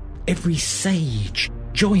smith, every sage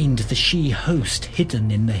joined the she-host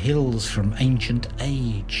hidden in the hills from ancient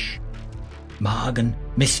age. Margan,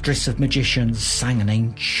 mistress of magicians, sang an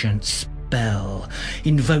ancient spell,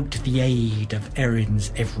 invoked the aid of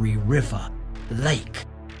Erin's every river, lake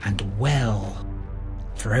and well.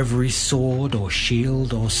 For every sword or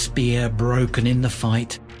shield or spear broken in the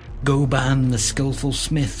fight, Goban the skillful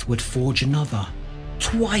smith would forge another,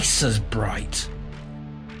 twice as bright.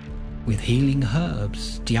 With healing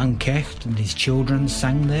herbs, Diancecht and his children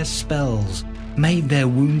sang their spells, made their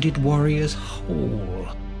wounded warriors whole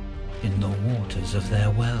in the waters of their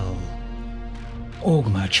well.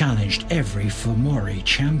 Ogma challenged every Fomori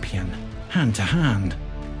champion, hand to hand,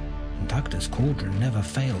 and Dagda's cauldron never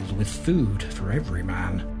failed with food for every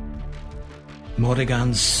man.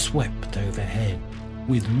 Morrigan swept overhead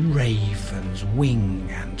with raven's wing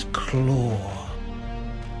and claw,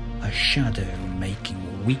 a shadow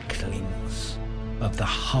making weaklings of the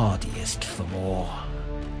hardiest Fomor.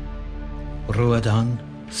 Ruadan,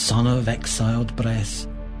 son of exiled Bress,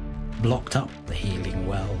 blocked up the healing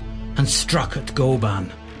well and struck at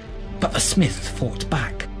Goban, but the smith fought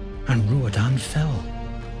back and Ruadan fell.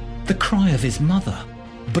 The cry of his mother,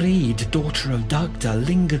 Breed, daughter of Dagda,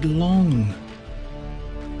 lingered long,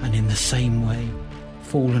 and in the same way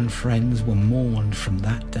fallen friends were mourned from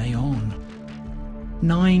that day on.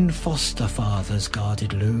 9 foster fathers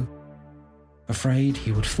guarded Lugh, afraid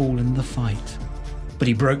he would fall in the fight. But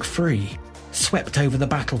he broke free, swept over the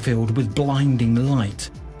battlefield with blinding light,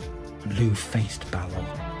 and Lugh faced Balor,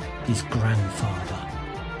 his grandfather,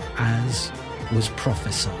 as was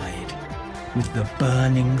prophesied. With the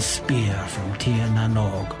burning spear from Tir na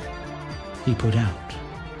Nog, he put out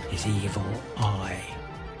his evil eye.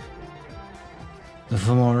 The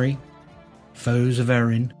Fomori, foes of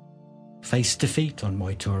Erin, faced defeat on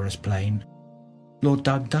Moytora's plain. Lord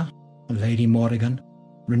Dagda and Lady Morrigan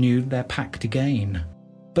renewed their pact again,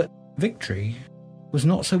 but victory was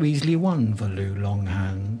not so easily won for Lugh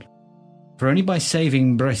Longhand. For only by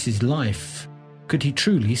saving Bress's life could he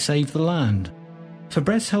truly save the land. For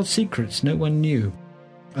Bress held secrets no one knew,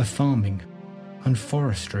 of farming and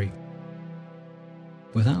forestry.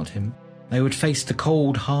 Without him, they would face the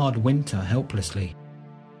cold, hard winter helplessly.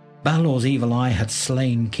 Balor's evil eye had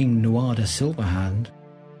slain King Nuada Silverhand,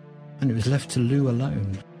 and it was left to Lugh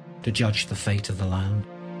alone to judge the fate of the land.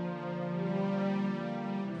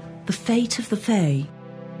 The fate of the Fae.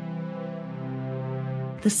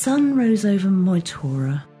 The sun rose over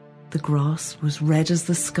Moytora. The grass was red as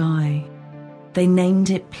the sky. They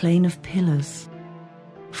named it Plain of Pillars,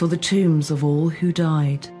 for the tombs of all who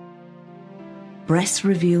died. Bress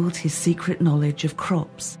revealed his secret knowledge of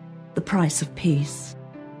crops, the price of peace.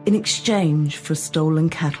 In exchange for stolen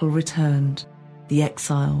cattle returned, the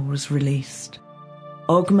exile was released.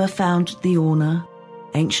 Ogma found the Orna,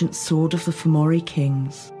 ancient sword of the Fomori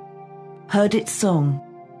kings, heard its song,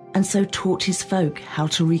 and so taught his folk how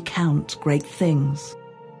to recount great things.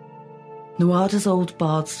 Nuada's old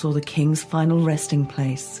bard saw the king's final resting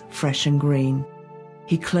place, fresh and green.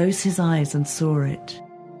 He closed his eyes and saw it,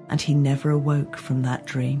 and he never awoke from that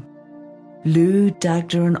dream. Lugh,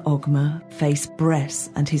 Dagda and Ogma faced Bress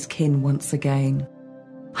and his kin once again,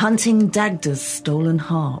 hunting Dagda's stolen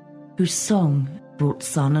harp, whose song brought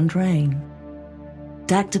sun and rain.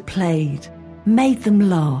 Dagda played, made them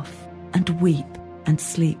laugh and weep and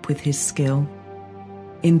sleep with his skill.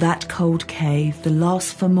 In that cold cave, the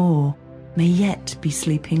last Fomor may yet be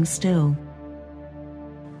sleeping still.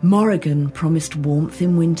 Morrigan promised warmth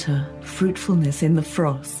in winter, fruitfulness in the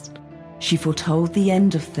frost. She foretold the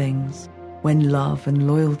end of things, when love and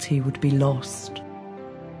loyalty would be lost.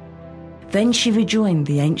 Then she rejoined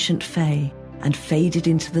the ancient Fae and faded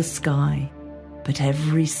into the sky, but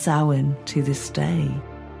every Samhain to this day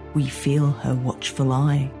we feel her watchful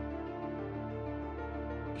eye.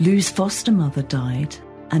 Lu's foster mother died,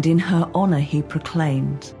 and in her honour he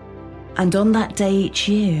proclaimed, and on that day each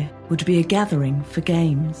year would be a gathering for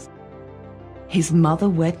games. His mother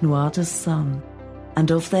wed Nuada's son, and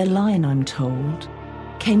of their line, I'm told,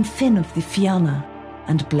 came Finn of the Fianna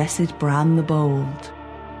and blessed Bran the Bold.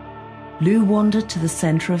 Lu wandered to the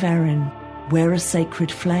centre of Erin, where a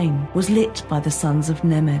sacred flame was lit by the sons of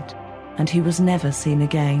Nemed, and he was never seen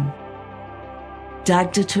again.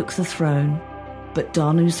 Dagda took the throne, but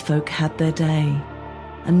Danu's folk had their day,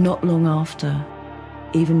 and not long after,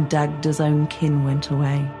 even Dagda's own kin went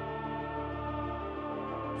away.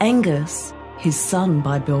 Angus, his son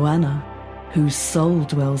by Boanna, whose soul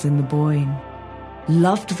dwells in the Boyne,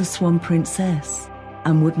 loved the Swan Princess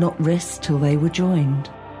and would not rest till they were joined.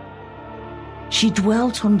 She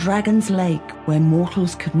dwelt on Dragon's Lake, where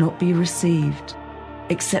mortals could not be received,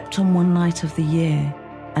 except on one night of the year,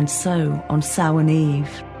 and so on Samhain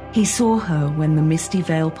Eve he saw her when the misty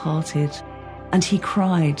veil parted, and he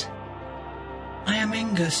cried, I am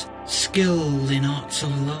Angus, skilled in arts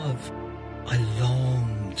of love. I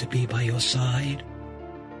long to be by your side.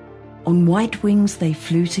 On white wings they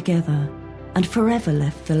flew together, and forever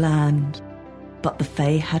left the land. But the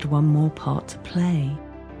Fae had one more part to play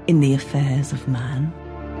in the affairs of man.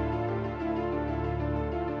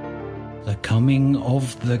 The coming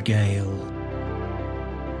of the Gale.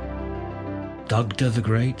 Dagda the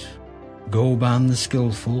Great, Goban the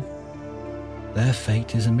Skillful, their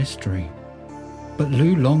fate is a mystery. But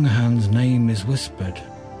Lu Longhand's name is whispered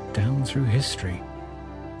down through history.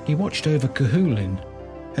 He watched over Cuchulainn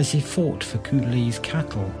as he fought for Culee's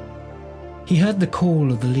cattle. He heard the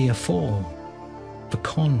call of the Lear Fall, the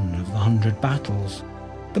Con of the 100 Battles,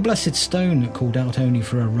 the blessed stone that called out only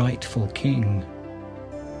for a rightful king.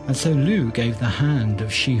 And so Lu gave the hand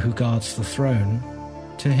of she who guards the throne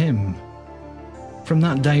to him. From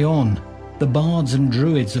that day on, the bards and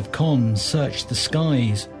druids of Con searched the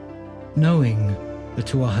skies, knowing the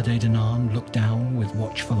Tuatha De Danann looked down with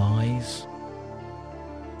watchful eyes.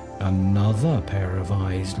 Another pair of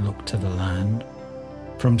eyes looked to the land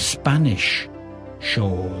from Spanish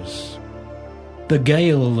shores. The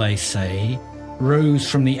Gale, they say, rose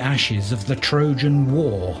from the ashes of the Trojan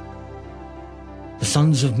War. The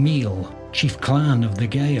sons of Meal, chief clan of the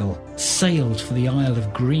Gale, sailed for the Isle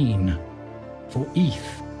of Green, for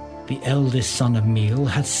Eath, the eldest son of Meal,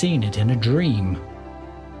 had seen it in a dream.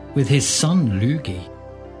 With his son Lugi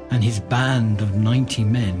and his band of 90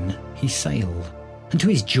 men he sailed, and to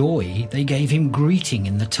his joy they gave him greeting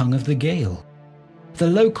in the tongue of the Gale. The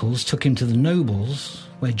locals took him to the nobles,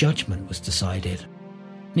 where judgment was decided,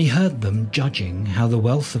 and he heard them judging how the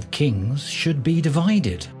wealth of kings should be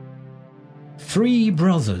divided. 3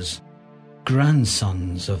 brothers,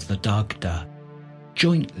 grandsons of the Dagda,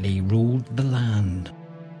 jointly ruled the land.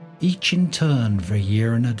 Each in turn for a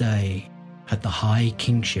year and a day had the high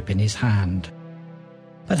kingship in his hand.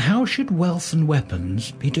 But how should wealth and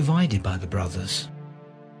weapons be divided by the brothers?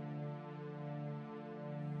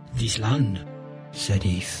 This land, said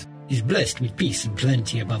Eath, is blessed with peace and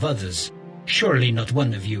plenty above others. Surely not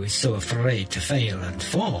one of you is so afraid to fail and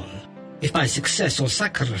fall, if by success or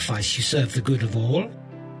sacrifice you serve the good of all.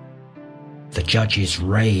 The judges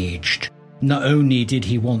raged. Not only did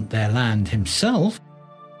he want their land himself,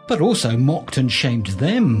 but also mocked and shamed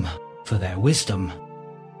them for their wisdom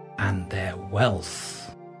and their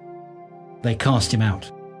wealth. They cast him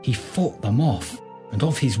out. He fought them off, and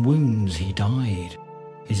of his wounds he died.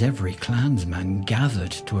 His every clansman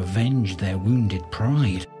gathered to avenge their wounded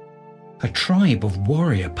pride. A tribe of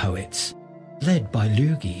warrior poets, led by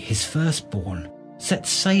Lugi, his firstborn, set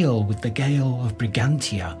sail with the Gale of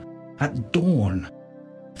Brigantia at dawn.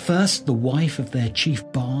 First the wife of their chief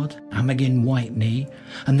bard, Amagin Whiteknee,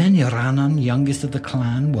 and then Iranan, youngest of the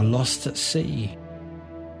clan, were lost at sea.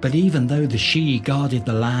 But even though the Sidhe guarded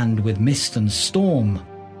the land with mist and storm,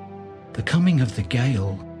 the coming of the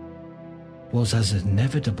Gale was as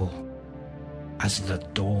inevitable as the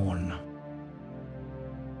dawn.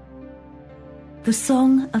 The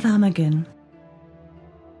Song of Amagin.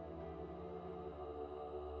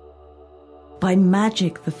 By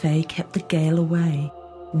magic the Fae kept the Gale away,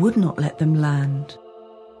 would not let them land.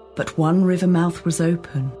 But one river mouth was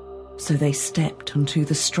open, so they stepped onto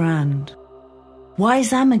the strand.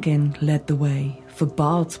 Wise Amagin led the way, for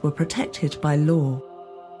bards were protected by law,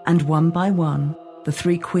 and one by one the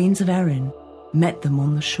 3 queens of Erin met them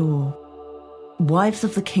on the shore. Wives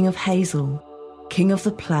of the King of Hazel, King of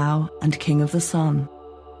the Plough and King of the Sun,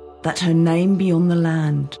 that her name be on the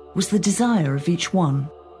land was the desire of each one.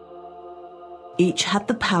 Each had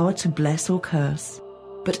the power to bless or curse,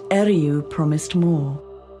 but Eriu promised more.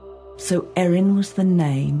 So Erin was the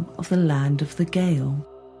name of the land of the Gale,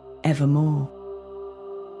 evermore.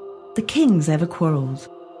 The kings ever quarrelled,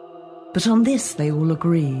 but on this they all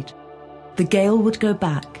agreed. The Gale would go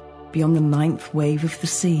back beyond the 9th wave of the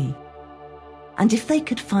sea, and if they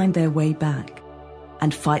could find their way back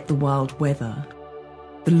and fight the wild weather,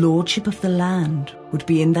 the lordship of the land would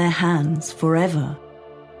be in their hands forever.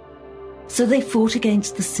 So they fought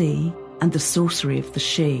against the sea and the sorcery of the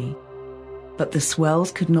Sidhe, but the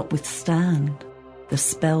swells could not withstand the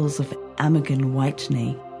spells of Amagan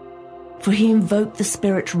Whiteknee, for he invoked the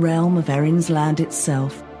spirit realm of Erin's land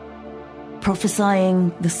itself,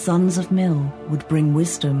 prophesying the sons of Mill would bring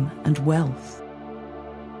wisdom and wealth.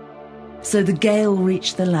 So the Gale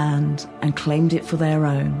reached the land and claimed it for their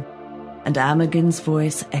own, and Amagan's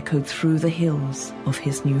voice echoed through the hills of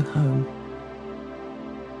his new home.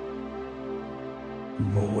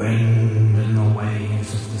 The wind and the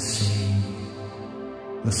waves of the sea,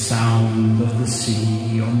 the sound of the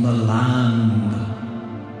sea on the land,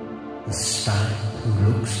 the stag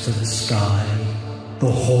who looks to the sky, the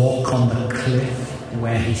hawk on the cliff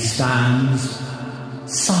where he stands,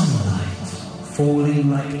 sunlight falling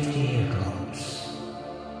like teardrops,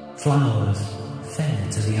 flowers fair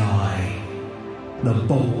to the eye, the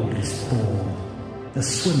boldest boar, the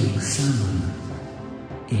swimming salmon.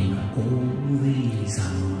 In all these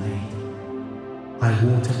am I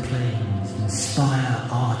water plains, inspire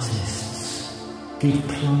artists, give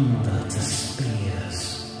plunder to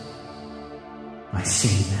spears. I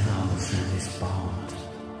sing now through this bard,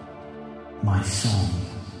 my song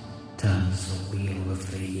turns the wheel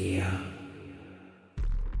of the year.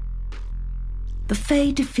 The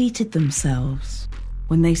Fae defeated themselves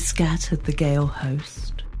when they scattered the Gale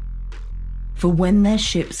host. For when their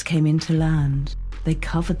ships came into land, they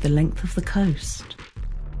covered the length of the coast.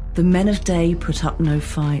 The men of day put up no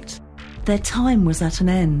fight. Their time was at an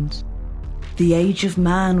end. The age of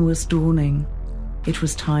man was dawning. It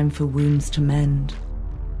was time for wounds to mend.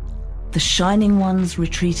 The Shining Ones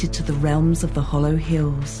retreated to the realms of the Hollow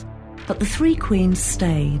Hills, but the 3 queens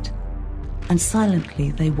stayed, and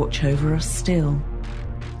silently they watch over us still.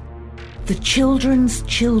 The children's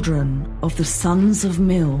children of the sons of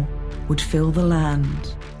Mill would fill the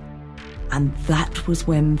land, and that was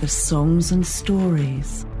when the songs and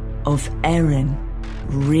stories of Erin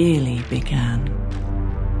really began.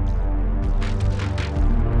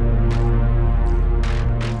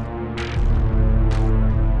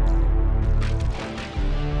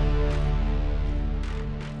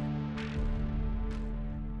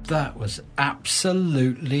 That was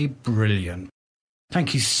absolutely brilliant.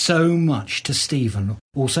 Thank you so much to Stephen,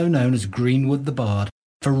 also known as Greenwood the Bard,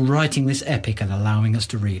 for writing this epic and allowing us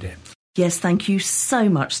to read it. Yes, thank you so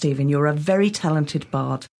much, Stephen. You're a very talented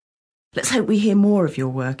bard. Let's hope we hear more of your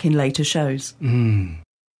work in later shows.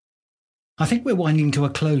 I think we're winding to a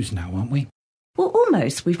close now, aren't we? Well,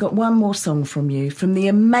 almost. We've got one more song from you, from the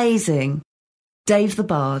amazing Dave the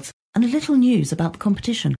Bard, and a little news about the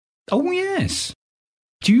competition. Oh, yes.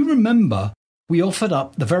 Do you remember we offered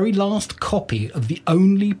up the very last copy of the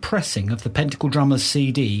only pressing of the Pentacle Drummers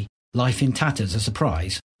CD, Life in Tatters, as a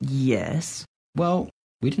prize? Yes. Well,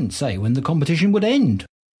 we didn't say when the competition would end.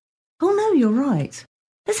 Oh, no, you're right.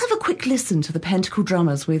 Let's have a quick listen to the Pentacle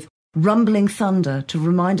Drummers with Rumbling Thunder to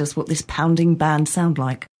remind us what this pounding band sound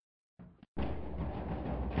like.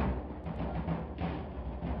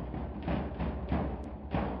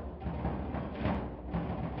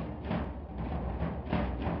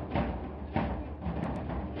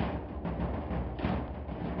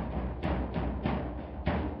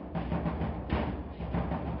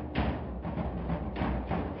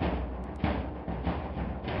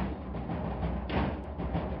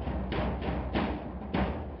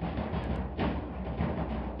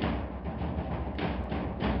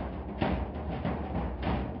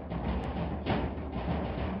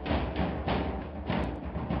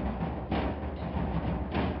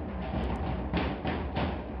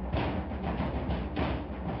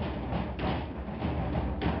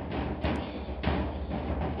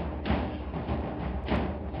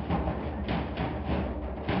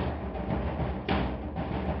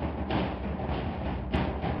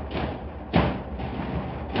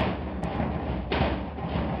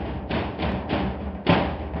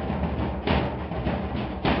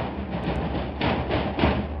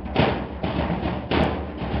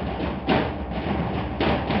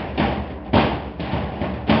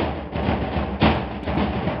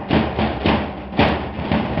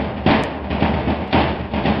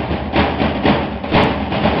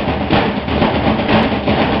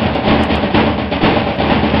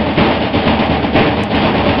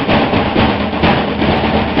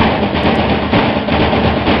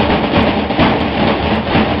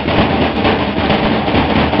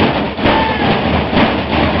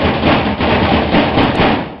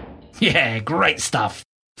 Great stuff.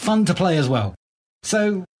 Fun to play as well.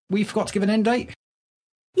 So, we forgot to give an end date?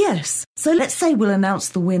 Yes, so let's say we'll announce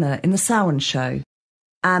the winner in the Samhain show.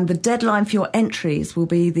 And the deadline for your entries will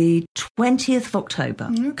be the 20th of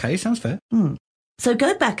October. Okay, sounds fair. So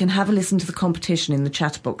go back and have a listen to the competition in the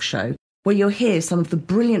Chatterbox show, where you'll hear some of the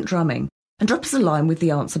brilliant drumming, and drop us a line with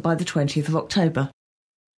the answer by the 20th of October.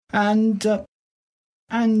 And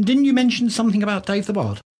didn't you mention something about Dave the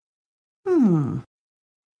Bard?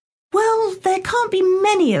 Well, there can't be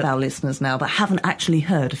many of our listeners now that haven't actually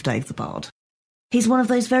heard of Dave the Bard. He's one of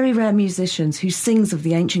those very rare musicians who sings of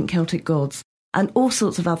the ancient Celtic gods and all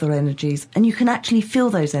sorts of other energies, and you can actually feel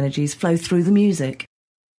those energies flow through the music.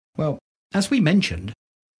 Well, as we mentioned,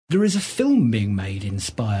 there is a film being made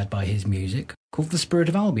inspired by his music called The Spirit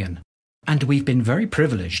of Albion, and we've been very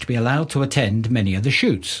privileged to be allowed to attend many of the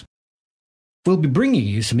shoots. We'll be bringing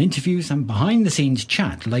you some interviews and behind-the-scenes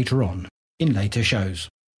chat later on, in later shows.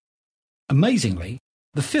 Amazingly,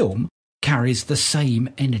 the film carries the same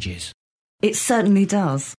energies. It certainly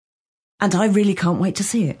does. And I really can't wait to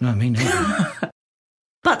see it. No, me neither.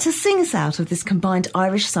 But to sing us out of this combined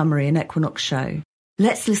Irish Summary and Equinox show,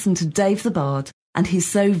 let's listen to Dave the Bard and his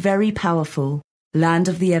so very powerful Land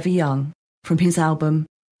of the Ever Young from his album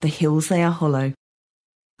The Hills They Are Hollow.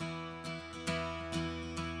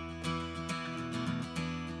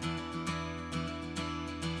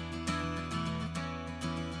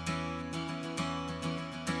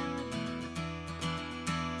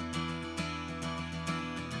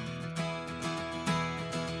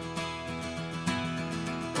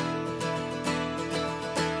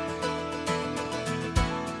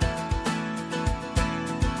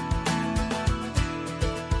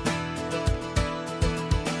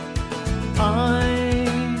 I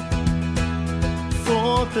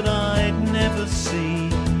thought that I'd never see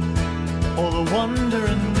all the wonder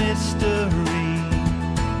and mystery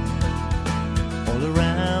all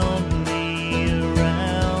around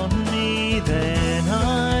me. Then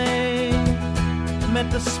I met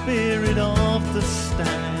the spirit of the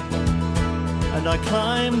stag, and I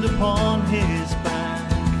climbed upon his back.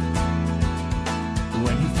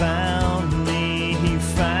 When he found me,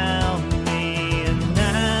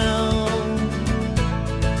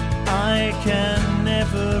 I can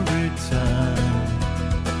never return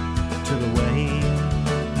to the way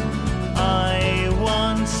I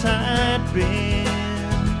once had been,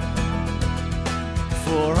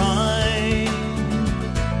 for I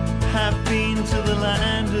have been to the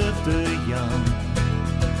land of the young.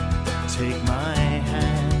 Take my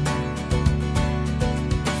hand,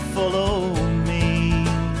 follow me.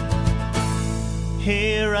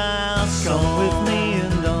 Here I'll come with me,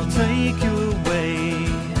 and I'll take you away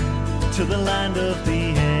to the land of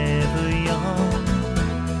the ever young,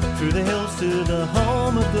 through the hills to the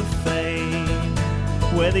home of the fae,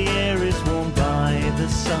 where the air is warmed by the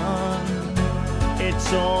sun.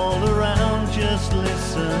 It's all around, just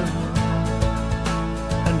listen,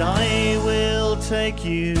 and I will take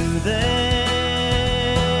you there.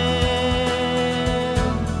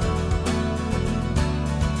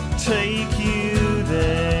 Take you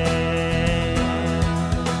there.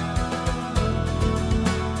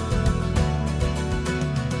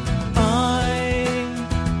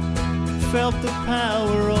 Felt the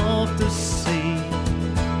power of the sea,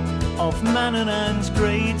 of Mananan's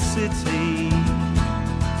great city,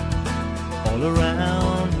 all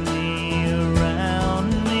around me.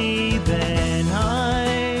 Then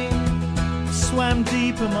I swam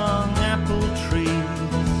deep among apple trees,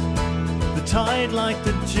 the tide like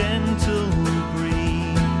the gentle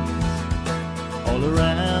breeze, all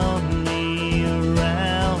around me.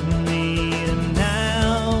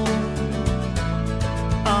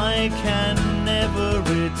 I can never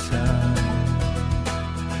return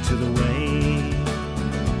to the way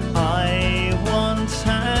I once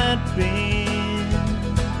had been,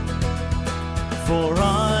 for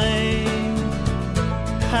I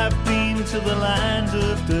have been to the land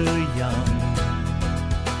of the young.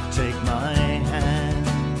 Take my hand,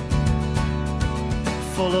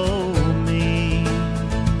 follow me.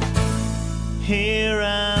 Here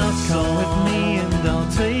I'll come with me, and I'll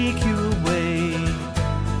take you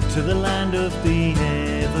to the land of the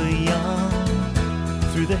ever young,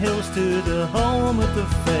 through the hills to the home of the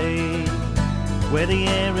fae, where the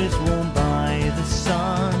air is warmed by the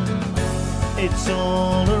sun. It's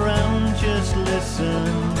all around, just listen,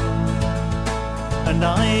 and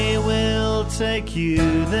I will take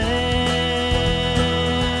you there.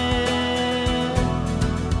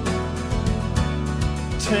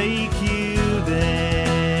 Take you there.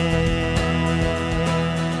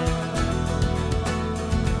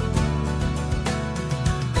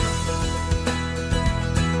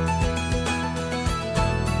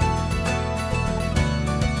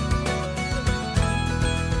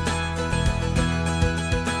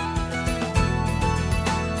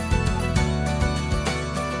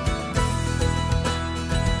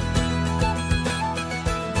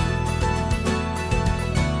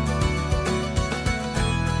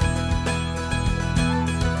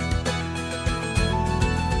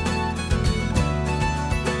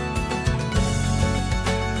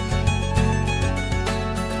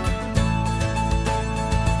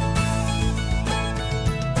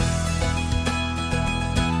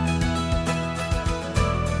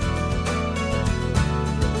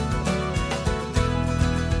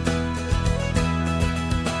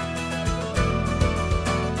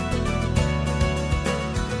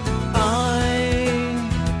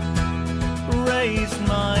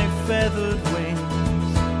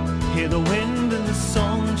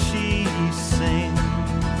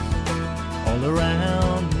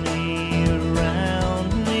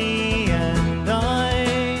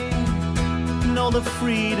 all the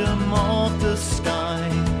freedom of the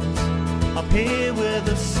skies, up here where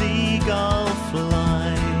the seagull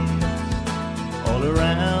flies, all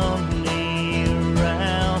around me, and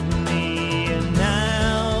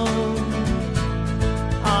now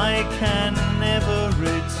I can never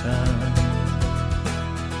return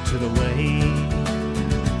to the way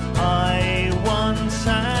I once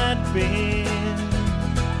had been,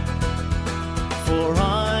 for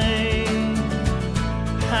I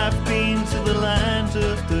have been to the land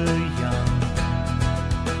of the young.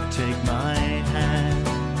 Take my hand,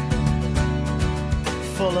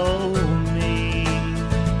 follow me,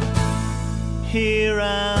 hear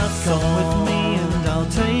our song. Come with me and I'll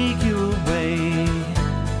take you away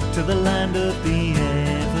to the land of the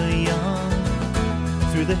ever young,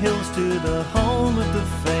 through the hills to the home of the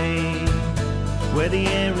fae, where the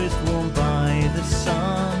air is warmed by the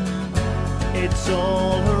sun. It's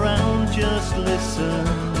all around, just listen,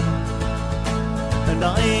 and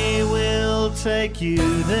I will take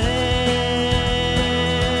you there.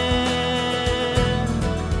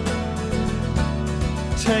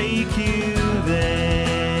 Take you there.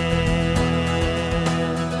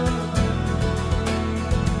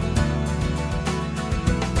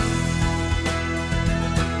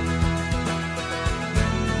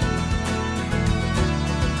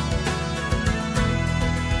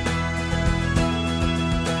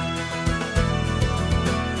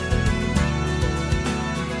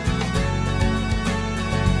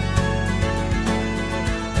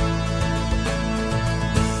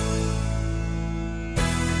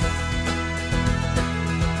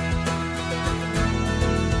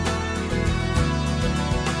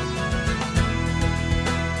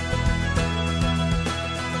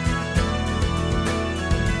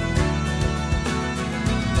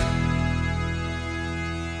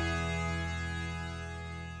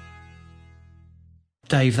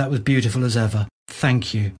 Dave, that was beautiful as ever.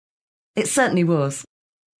 Thank you. It certainly was.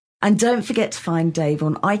 And don't forget to find Dave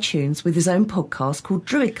on iTunes with his own podcast called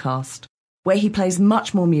Druidcast, where he plays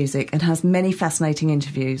much more music and has many fascinating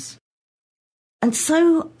interviews. And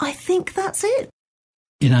so I think that's it.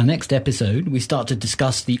 In our next episode, we start to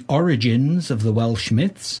discuss the origins of the Welsh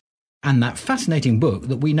myths and that fascinating book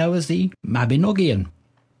that we know as the Mabinogion.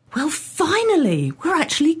 Well, finally, we're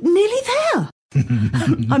actually nearly there.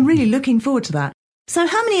 I'm really looking forward to that. So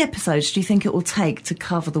how many episodes do you think it will take to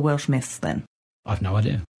cover the Welsh myths then? I've no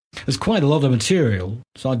idea. There's quite a lot of material,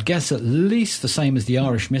 so I'd guess at least the same as the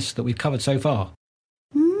Irish myths that we've covered so far.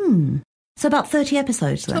 So about 30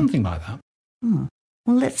 episodes then? Something like that. Well,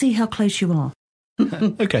 let's see how close you are.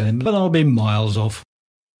 OK then, but I'll be miles off.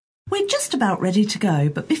 We're just about ready to go,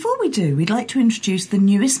 but before we do, we'd like to introduce the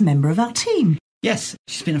newest member of our team. Yes,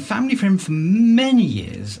 she's been a family friend for many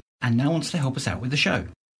years and now wants to help us out with the show.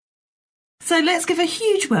 So let's give a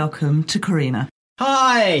huge welcome to Corina.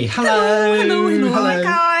 Hi! Hello! Hello. Hi,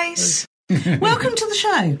 guys. Welcome to the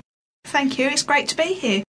show. Thank you. It's great to be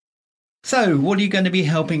here. So, what are you going to be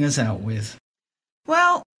helping us out with?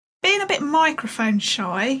 Well, being a bit microphone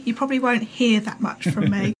shy, you probably won't hear that much from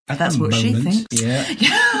me. That's what she thinks.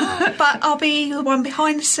 Yeah. But I'll be the one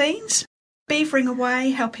behind the scenes, beavering away,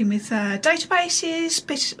 helping with databases,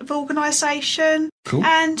 bit of organisation, cool.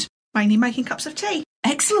 And mainly making cups of tea.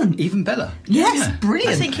 Excellent. Even better. Yes, yeah. Brilliant.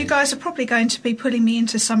 I think you guys are probably going to be pulling me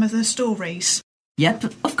into some of the stories. Yep,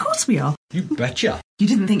 of course we are. You betcha. You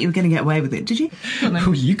didn't think you were going to get away with it, did you?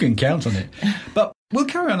 Oh, you can count on it. But we'll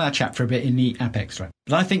carry on our chat for a bit in the app extra.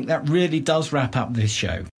 But I think that really does wrap up this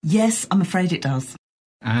show. Yes, I'm afraid it does.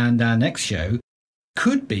 And our next show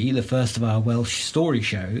could be the first of our Welsh story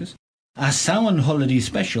shows, a Samhain holiday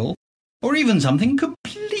special, or even something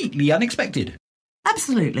completely unexpected.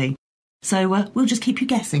 Absolutely. So we'll just keep you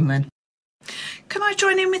guessing then. Can I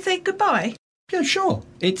join in with the goodbye? Yeah, sure.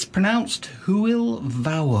 It's pronounced Hwyl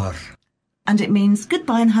Fawr. And it means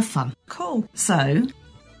goodbye and have fun. Cool. So,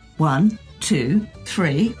 1, 2,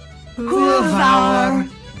 3. Hwyl Fawr.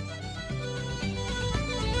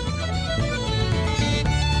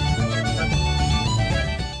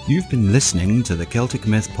 You've been listening to the Celtic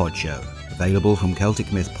Myth Pod Show, available from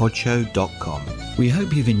CelticMythPodShow.com. We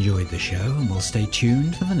hope you've enjoyed the show and will stay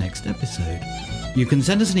tuned for the next episode. You can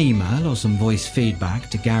send us an email or some voice feedback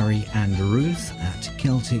to Gary and Ruth at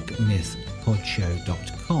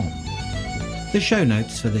CelticMythPodShow.com. The show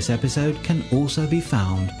notes for this episode can also be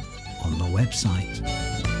found on the website.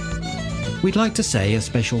 We'd like to say a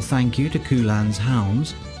special thank you to Kulan's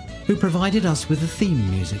Hounds, who provided us with the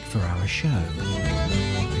theme music for our show.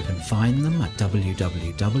 You can find them at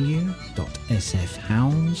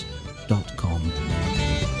www.sfhounds.com.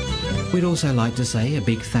 We'd also like to say a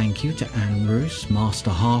big thank you to Anne Roos, Master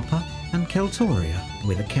Harper and Keltoria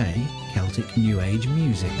with a K Celtic New Age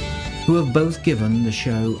music, who have both given the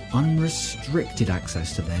show unrestricted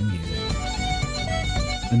access to their music.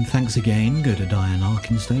 And thanks again go to Diane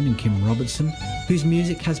Arkinstone and Kim Robertson, whose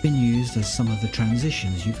music has been used as some of the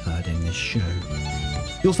transitions you've heard in this show.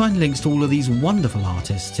 You'll find links to all of these wonderful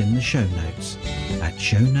artists in the show notes at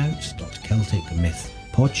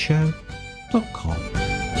shownotes.celticmythpodshow.com.